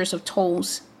fingers of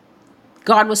toes.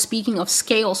 God was speaking of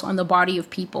scales on the body of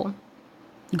people.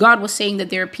 God was saying that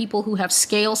there are people who have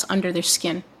scales under their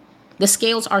skin. The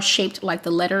scales are shaped like the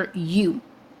letter U.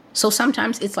 So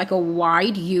sometimes it's like a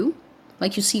wide U,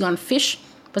 like you see on fish,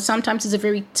 but sometimes it's a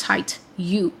very tight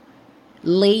U.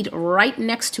 laid right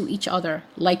next to each other,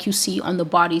 like you see on the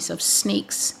bodies of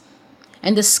snakes.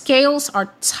 And the scales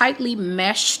are tightly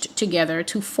meshed together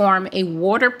to form a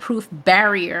waterproof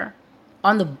barrier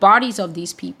on the bodies of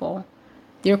these people.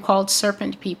 They're called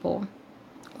serpent people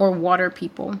or water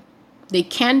people. They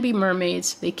can be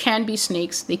mermaids, they can be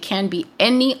snakes, they can be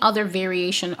any other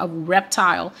variation of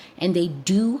reptile, and they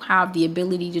do have the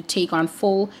ability to take on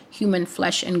full human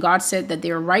flesh. And God said that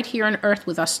they're right here on earth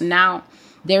with us now.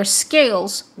 Their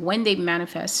scales, when they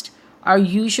manifest, are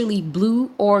usually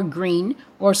blue or green,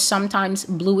 or sometimes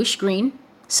bluish green.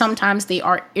 Sometimes they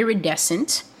are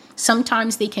iridescent.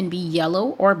 Sometimes they can be yellow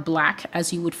or black,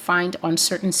 as you would find on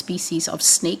certain species of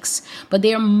snakes, but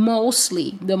they are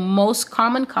mostly, the most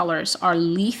common colors are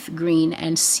leaf green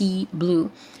and sea blue.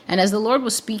 And as the Lord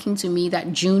was speaking to me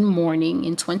that June morning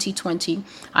in 2020,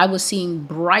 I was seeing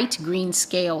bright green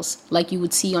scales like you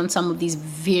would see on some of these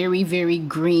very, very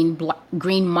green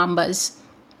mambas.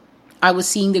 I was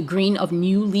seeing the green of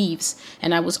new leaves,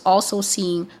 and I was also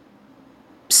seeing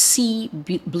sea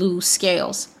blue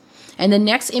scales. And the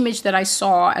next image that I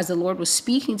saw as the Lord was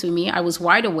speaking to me, I was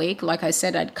wide awake. Like I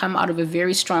said, I'd come out of a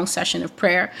very strong session of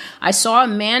prayer. I saw a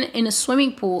man in a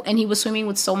swimming pool, and he was swimming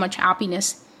with so much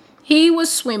happiness. He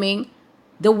was swimming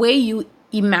the way you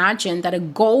imagine that a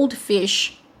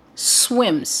goldfish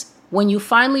swims when you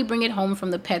finally bring it home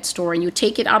from the pet store and you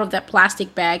take it out of that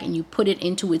plastic bag and you put it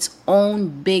into its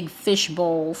own big fish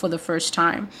bowl for the first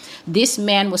time. This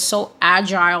man was so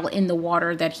agile in the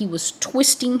water that he was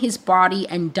twisting his body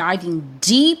and diving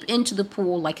deep into the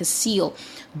pool like a seal,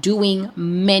 doing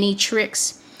many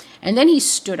tricks. And then he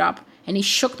stood up and he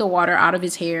shook the water out of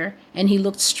his hair and he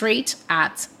looked straight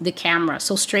at the camera,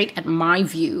 so straight at my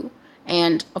view.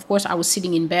 And of course, I was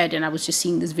sitting in bed and I was just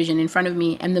seeing this vision in front of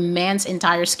me. And the man's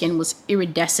entire skin was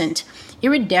iridescent.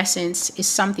 Iridescence is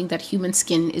something that human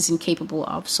skin is incapable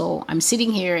of. So I'm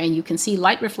sitting here and you can see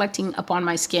light reflecting upon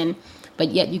my skin, but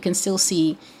yet you can still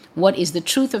see what is the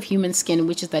truth of human skin,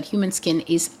 which is that human skin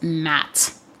is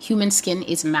matte. Human skin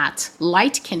is matte.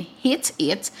 Light can hit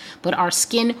it, but our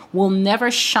skin will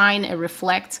never shine and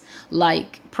reflect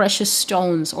like precious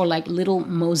stones or like little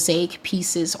mosaic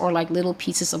pieces or like little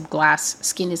pieces of glass.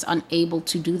 Skin is unable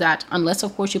to do that unless,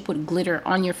 of course, you put glitter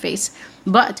on your face.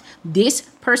 But this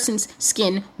person's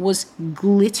skin was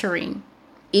glittering.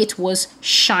 It was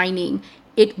shining.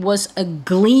 It was a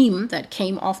gleam that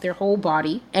came off their whole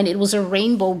body, and it was a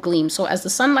rainbow gleam. So as the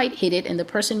sunlight hit it and the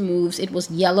person moves, it was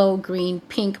yellow, green,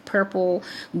 pink, purple,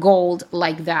 gold,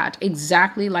 like that,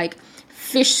 exactly like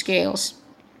fish scales.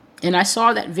 And I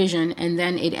saw that vision, and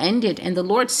then it ended. And the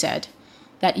Lord said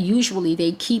that usually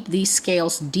they keep these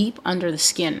scales deep under the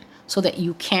skin so that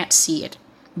you can't see it.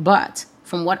 But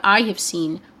from what I have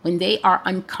seen, when they are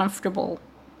uncomfortable,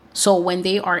 so when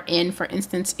they are in, for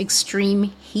instance, extreme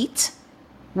heat,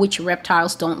 which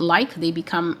reptiles don't like, they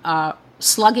become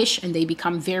sluggish and they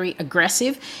become very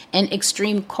aggressive, and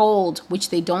extreme cold, which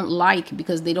they don't like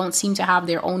because they don't seem to have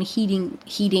their own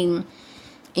heating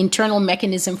internal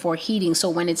mechanism for heating. So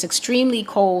when it's extremely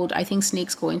cold, I think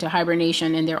snakes go into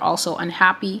hibernation and they're also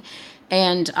unhappy.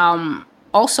 And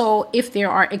also, if there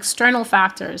are external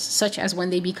factors, such as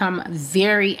when they become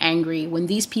very angry, when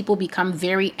these people become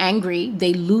very angry,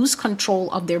 they lose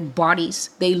control of their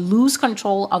bodies. They lose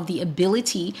control of the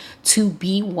ability to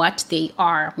be what they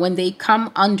are. When they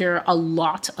come under a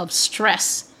lot of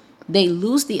stress, they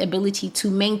lose the ability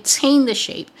to maintain the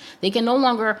shape. They can no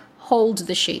longer hold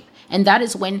the shape. And that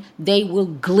is when they will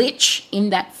glitch in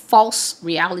that false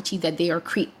reality that they are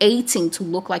creating to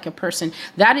look like a person.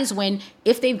 That is when,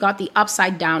 if they've got the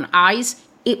upside down eyes,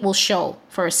 it will show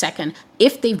for a second.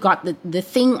 If they've got the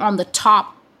thing on the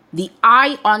top, the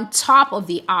eye on top of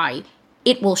the eye,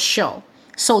 it will show.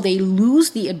 So they lose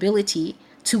the ability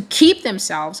to keep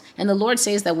themselves. And the Lord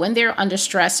says that when they're under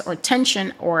stress or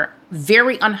tension or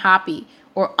very unhappy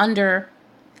or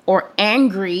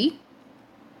angry,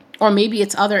 or maybe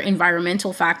it's other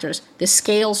environmental factors, the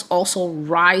scales also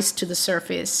rise to the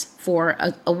surface for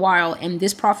a while. And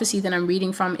this prophecy that I'm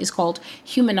reading from is called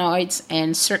Humanoids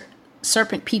and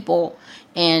Serpent People.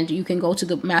 And you can go to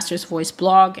the Master's Voice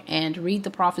blog and read the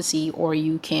prophecy, or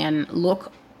you can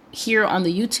look here on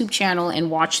the YouTube channel and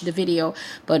watch the video.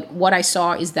 But what I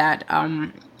saw is that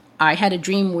I had a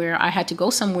dream where I had to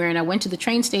go somewhere, and I went to the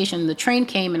train station. The train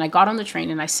came and I got on the train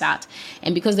and I sat.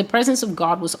 And because the presence of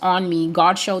God was on me,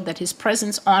 God showed that his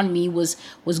presence on me was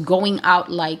going out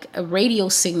like a radio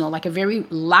signal, like a very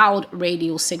loud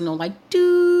radio signal, like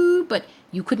doo, but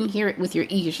you couldn't hear it with your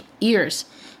ears.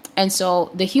 And so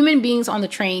the human beings on the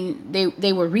train,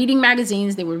 they were reading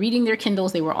magazines, they were reading their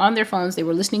Kindles, they were on their phones, they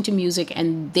were listening to music,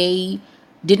 and they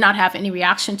did not have any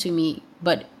reaction to me.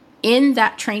 But in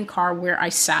that train car where I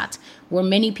sat were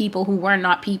many people who were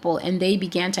not people, and they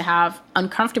began to have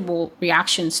uncomfortable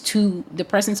reactions to the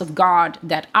presence of God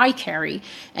that I carry.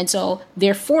 And so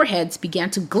their foreheads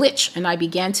began to glitch, and I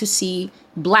began to see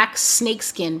black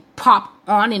snakeskin pop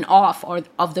on and off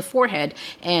of the forehead,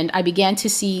 and I began to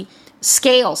see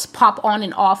scales pop on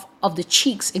and off of the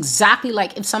cheeks, exactly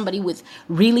like if somebody with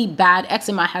really bad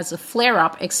eczema has a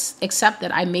flare-up, except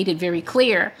that I made it very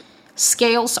clear.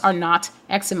 Scales are not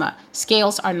eczema.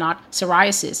 Scales are not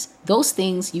psoriasis. Those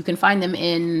things, you can find them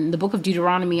in the book of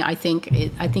Deuteronomy. I think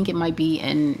it might be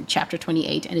in chapter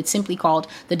 28, and it's simply called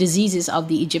the diseases of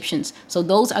the Egyptians. So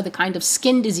those are the kind of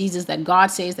skin diseases that God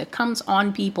says that comes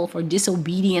on people for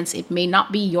disobedience. It may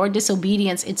not be your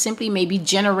disobedience. It simply may be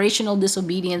generational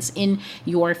disobedience in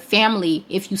your family.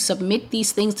 If you submit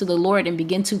these things to the Lord and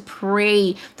begin to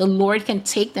pray, the Lord can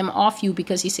take them off you,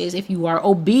 because he says, if you are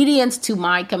obedient to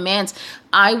my commands,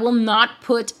 I will not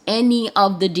put any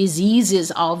of the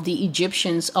diseases of the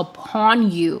Egyptians upon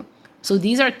you. So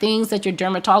these are things that your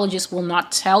dermatologist will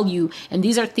not tell you. And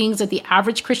these are things that the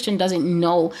average Christian doesn't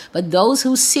know. But those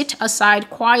who sit aside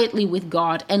quietly with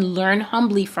God and learn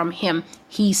humbly from him,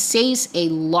 he says a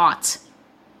lot.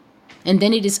 And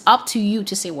then it is up to you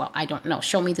to say, well, I don't know.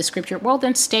 Show me the scripture. Well,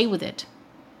 then stay with it.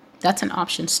 That's an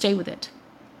option. Stay with it.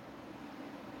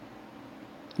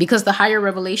 Because the higher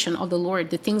revelation of the Lord,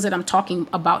 the things that I'm talking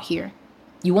about here,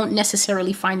 you won't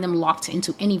necessarily find them locked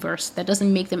into any verse. That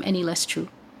doesn't make them any less true.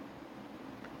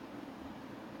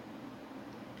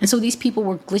 And so these people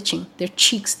were glitching, their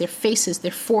cheeks, their faces,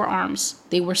 their forearms.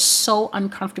 They were so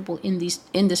uncomfortable in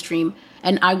this dream.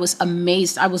 And I was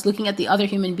amazed. I was looking at the other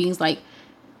human beings like,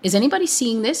 is anybody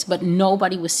seeing this? But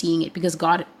nobody was seeing it, because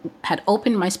God had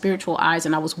opened my spiritual eyes,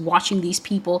 and I was watching these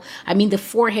people. I mean, the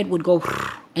forehead would go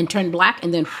and turn black,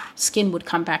 and then skin would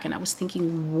come back. And I was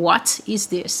thinking, what is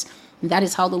this? And that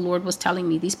is how the Lord was telling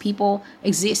me. These people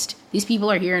exist. These people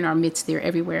are here in our midst. They're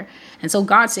everywhere. And so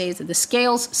God says that the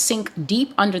scales sink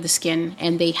deep under the skin,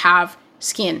 and they have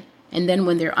skin. And then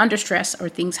when they're under stress or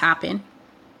things happen,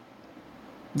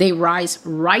 they rise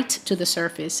right to the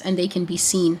surface, and they can be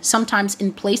seen sometimes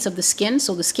in place of the skin.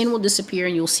 So the skin will disappear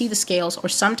and you'll see the scales, or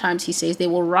sometimes he says they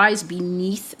will rise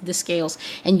beneath the scales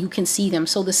and you can see them.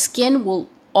 So the skin will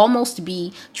almost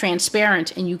be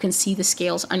transparent and you can see the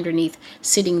scales underneath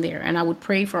sitting there. And I would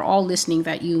pray for all listening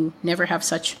that you never have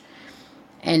such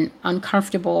an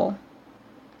uncomfortable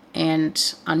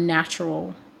and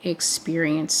unnatural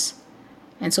experience.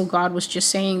 And so God was just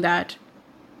saying that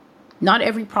not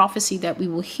every prophecy that we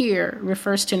will hear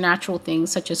refers to natural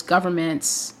things such as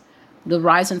governments, the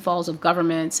rise and falls of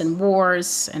governments and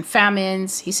wars and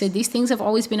famines. He said these things have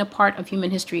always been a part of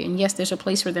human history. And yes, there's a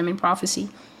place for them in prophecy.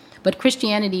 But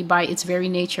Christianity, by its very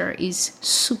nature, is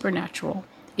supernatural.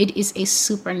 It is a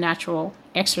supernatural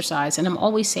exercise. And I'm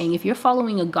always saying, if you're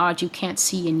following a God you can't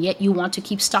see, and yet you want to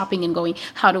keep stopping and going,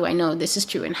 how do I know this is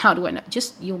true? And how do I know?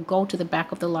 Just, you'll go to the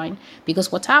back of the line.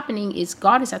 Because what's happening is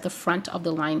God is at the front of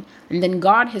the line. And then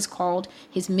God has called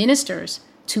his ministers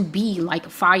to be like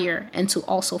fire and to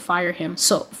also fire him.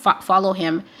 So follow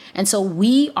him. And so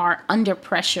we are under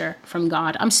pressure from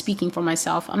God. I'm speaking for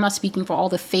myself. I'm not speaking for all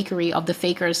the fakery of the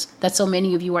fakers that so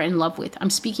many of you are in love with.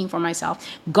 I'm speaking for myself.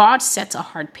 God sets a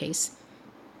hard pace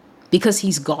because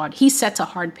he's God. He sets a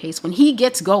hard pace. When he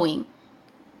gets going,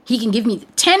 he can give me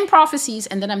 10 prophecies.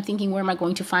 And then I'm thinking, where am I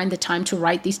going to find the time to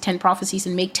write these 10 prophecies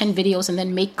and make 10 videos and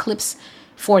then make clips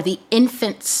for the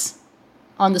infants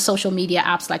on the social media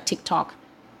apps like TikTok?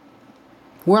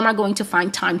 Where am I going to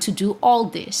find time to do all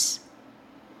this?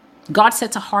 God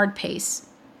sets a hard pace,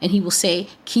 and he will say,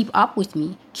 keep up with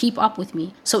me, keep up with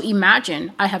me. So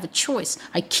imagine I have a choice.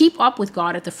 I keep up with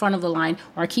God at the front of the line,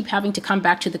 or I keep having to come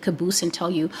back to the caboose and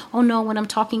tell you, oh no, when I'm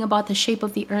talking about the shape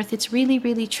of the earth, it's really,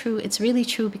 really true. It's really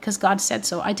true because God said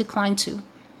so. I decline to.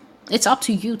 It's up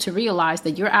to you to realize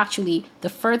that you're actually, the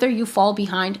further you fall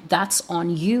behind, that's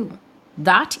on you.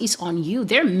 That is on you.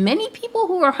 There are many people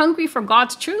who are hungry for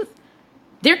God's truth.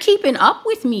 They're keeping up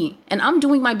with me, and I'm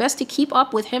doing my best to keep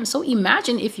up with him. So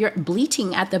imagine if you're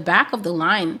bleating at the back of the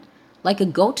line like a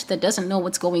goat that doesn't know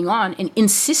what's going on and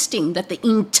insisting that the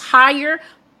entire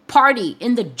party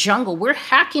in the jungle, we're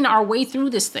hacking our way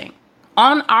through this thing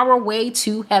on our way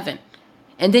to heaven.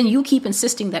 And then you keep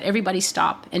insisting that everybody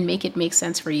stop and make it make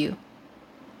sense for you.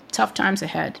 Tough times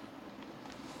ahead.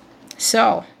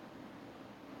 So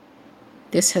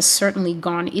this has certainly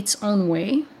gone its own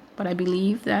way, but I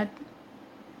believe that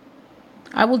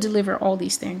I will deliver all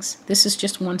these things. This is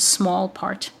just one small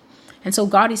part. And so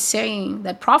God is saying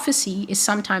that prophecy is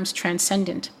sometimes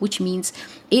transcendent, which means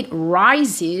it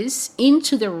rises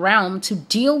into the realm to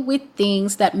deal with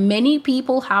things that many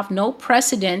people have no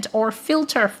precedent or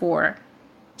filter for.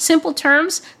 Simple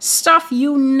terms, stuff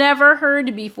you never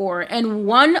heard before. And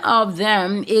one of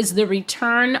them is the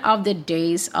return of the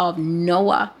days of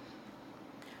Noah.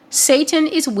 Satan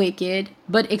is wicked,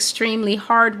 but extremely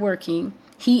hardworking.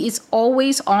 He is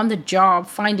always on the job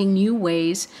finding new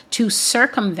ways to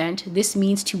circumvent. This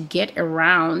means to get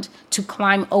around, to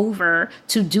climb over,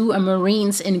 to do a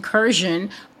Marine's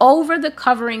incursion over the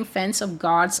covering fence of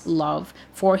God's love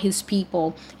for his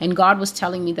people. And God was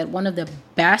telling me that one of the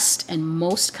best and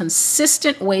most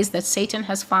consistent ways that Satan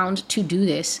has found to do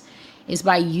this is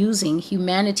by using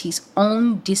humanity's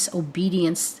own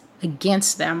disobedience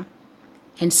against them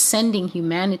and sending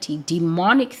humanity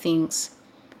demonic things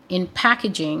in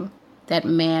packaging that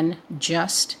man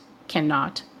just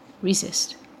cannot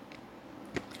resist.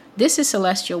 This is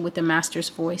Celestial with the Master's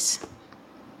Voice.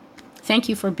 Thank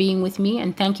you for being with me,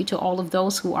 and thank you to all of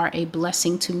those who are a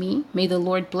blessing to me. May the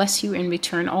Lord bless you and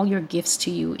return all your gifts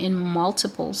to you in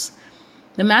multiples.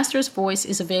 The Master's Voice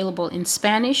is available in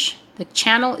Spanish. The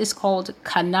channel is called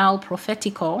Canal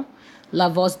Profético, La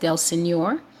Voz del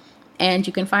Señor. And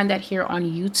you can find that here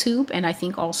on YouTube and I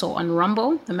think also on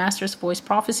Rumble. The Master's Voice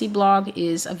Prophecy blog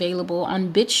is available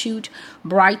on BitChute,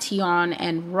 Brighteon,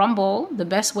 and Rumble. The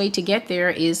best way to get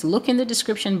there is look in the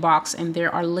description box and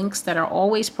there are links that are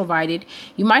always provided.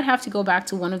 You might have to go back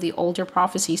to one of the older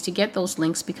prophecies to get those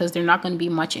links because there's not going to be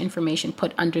much information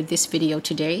put under this video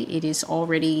today. It is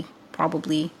already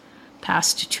probably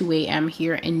past 2 a.m.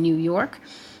 here in New York.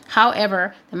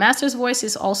 However, the Master's Voice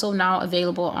is also now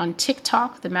available on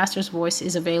TikTok. The Master's Voice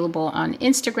is available on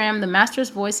Instagram. The Master's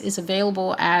Voice is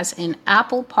available as an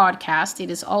Apple podcast.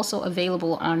 It is also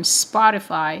available on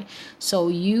Spotify. So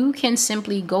you can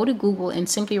simply go to Google and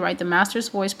simply write the Master's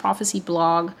Voice Prophecy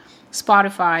blog,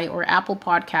 Spotify, or Apple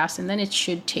podcast, and then it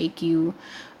should take you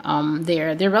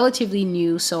there. They're relatively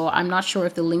new, so I'm not sure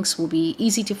if the links will be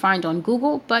easy to find on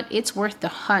Google, but it's worth the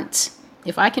hunt.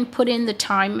 If I can put in the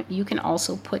time, you can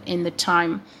also put in the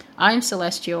time. I'm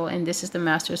Celestial, and this is the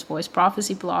Master's Voice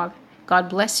Prophecy blog. God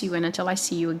bless you, and until I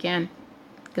see you again,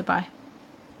 goodbye.